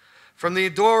graces, from the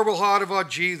adorable heart of our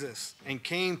Jesus, and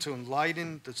came to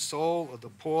enlighten the soul of the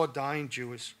poor dying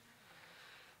Jewess,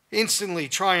 instantly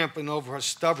triumphing over her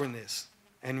stubbornness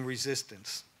and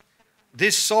resistance.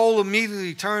 This soul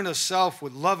immediately turned herself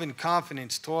with love and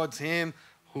confidence towards him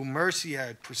who mercy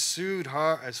had pursued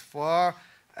her as far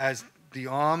as the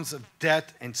arms of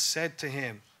death, and said to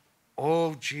him,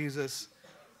 O Jesus,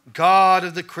 God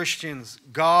of the Christians,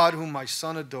 God whom my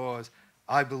son adores,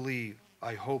 I believe,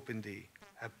 I hope in thee.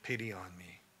 Have pity on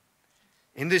me.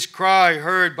 In this cry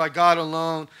heard by God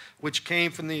alone, which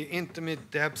came from the intimate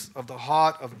depths of the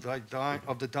heart of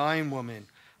the dying woman,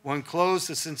 one clothes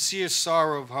the sincere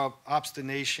sorrow of her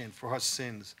obstination for her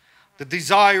sins, the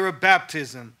desire of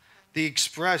baptism, the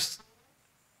expressed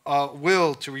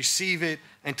will to receive it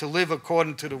and to live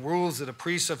according to the rules of the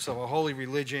precepts of a holy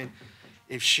religion,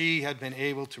 if she had been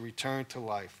able to return to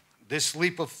life. This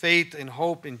leap of faith and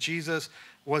hope in Jesus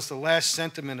was the last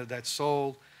sentiment of that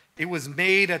soul. It was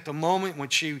made at the moment when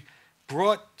she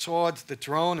brought towards the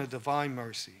throne of divine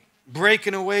mercy.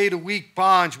 breaking away the weak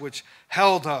bonds which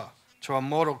held her to her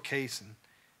mortal casing.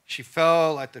 She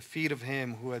fell at the feet of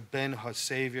him who had been her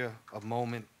Savior a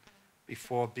moment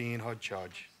before being her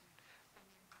judge.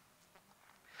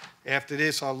 After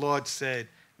this, our Lord said,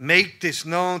 "Make this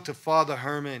known to Father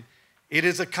Herman. It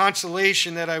is a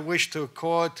consolation that I wish to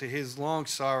accord to his long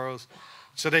sorrows,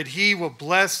 so that he will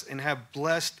bless and have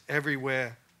blessed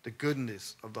everywhere the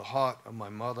goodness of the heart of my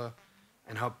mother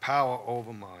and her power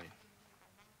over mine."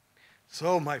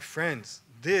 So, my friends,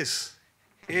 this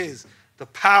is the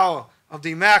power of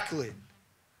the Immaculate.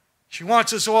 She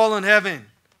wants us all in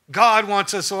heaven. God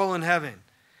wants us all in heaven.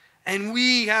 And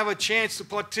we have a chance to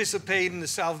participate in the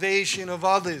salvation of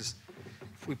others.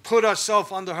 If we put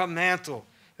ourselves under her mantle,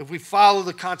 if we follow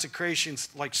the consecrations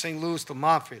like St. Louis de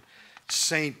Montfort,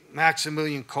 St.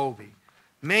 Maximilian Kolbe,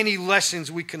 many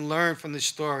lessons we can learn from this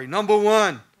story. Number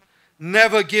one,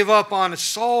 never give up on a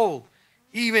soul,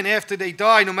 even after they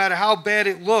die, no matter how bad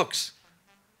it looks.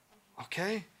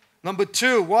 Okay? Number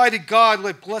two, why did God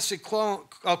let Blessed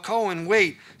Cohen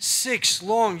wait 6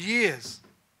 long years?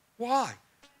 Why?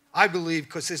 I believe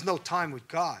because there's no time with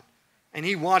God. And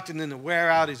he wanted him to wear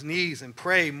out his knees and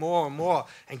pray more and more.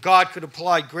 And God could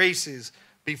apply graces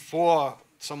before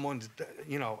someone,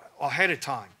 ahead of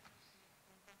time.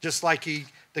 Just like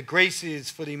the graces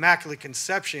for the Immaculate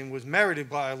Conception was merited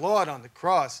by our Lord on the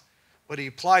cross, but he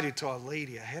applied it to Our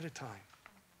Lady ahead of time.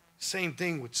 Same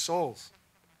thing with souls.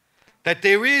 That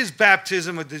there is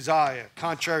baptism of desire,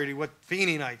 contrary to what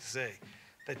Fenianites say,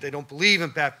 that they don't believe in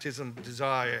baptism of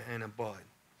desire and of blood.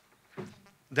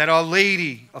 That Our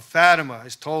Lady of Fatima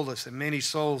has told us that many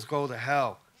souls go to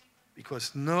hell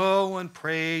because no one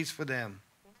prays for them.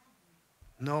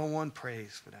 No one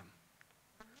prays for them.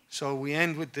 So we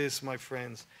end with this, my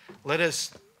friends. Let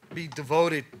us be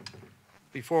devoted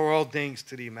before all things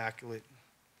to the Immaculate.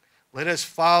 Let us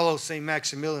follow St.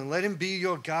 Maximilian. Let him be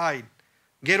your guide.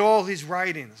 Get all his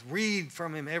writings. Read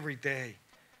from him every day.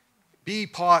 Be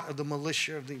part of the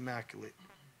militia of the Immaculate.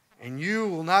 And you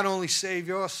will not only save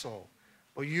your soul,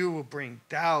 but you will bring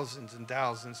thousands and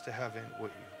thousands to heaven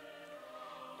with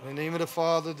you. In the name of the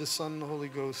Father, the Son, and the Holy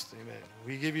Ghost, amen.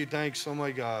 We give you thanks, oh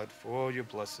my God, for all your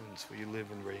blessings, for you live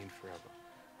and reign forever.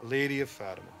 Our Lady of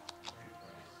Fatima.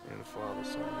 In the Father,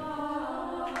 Son, and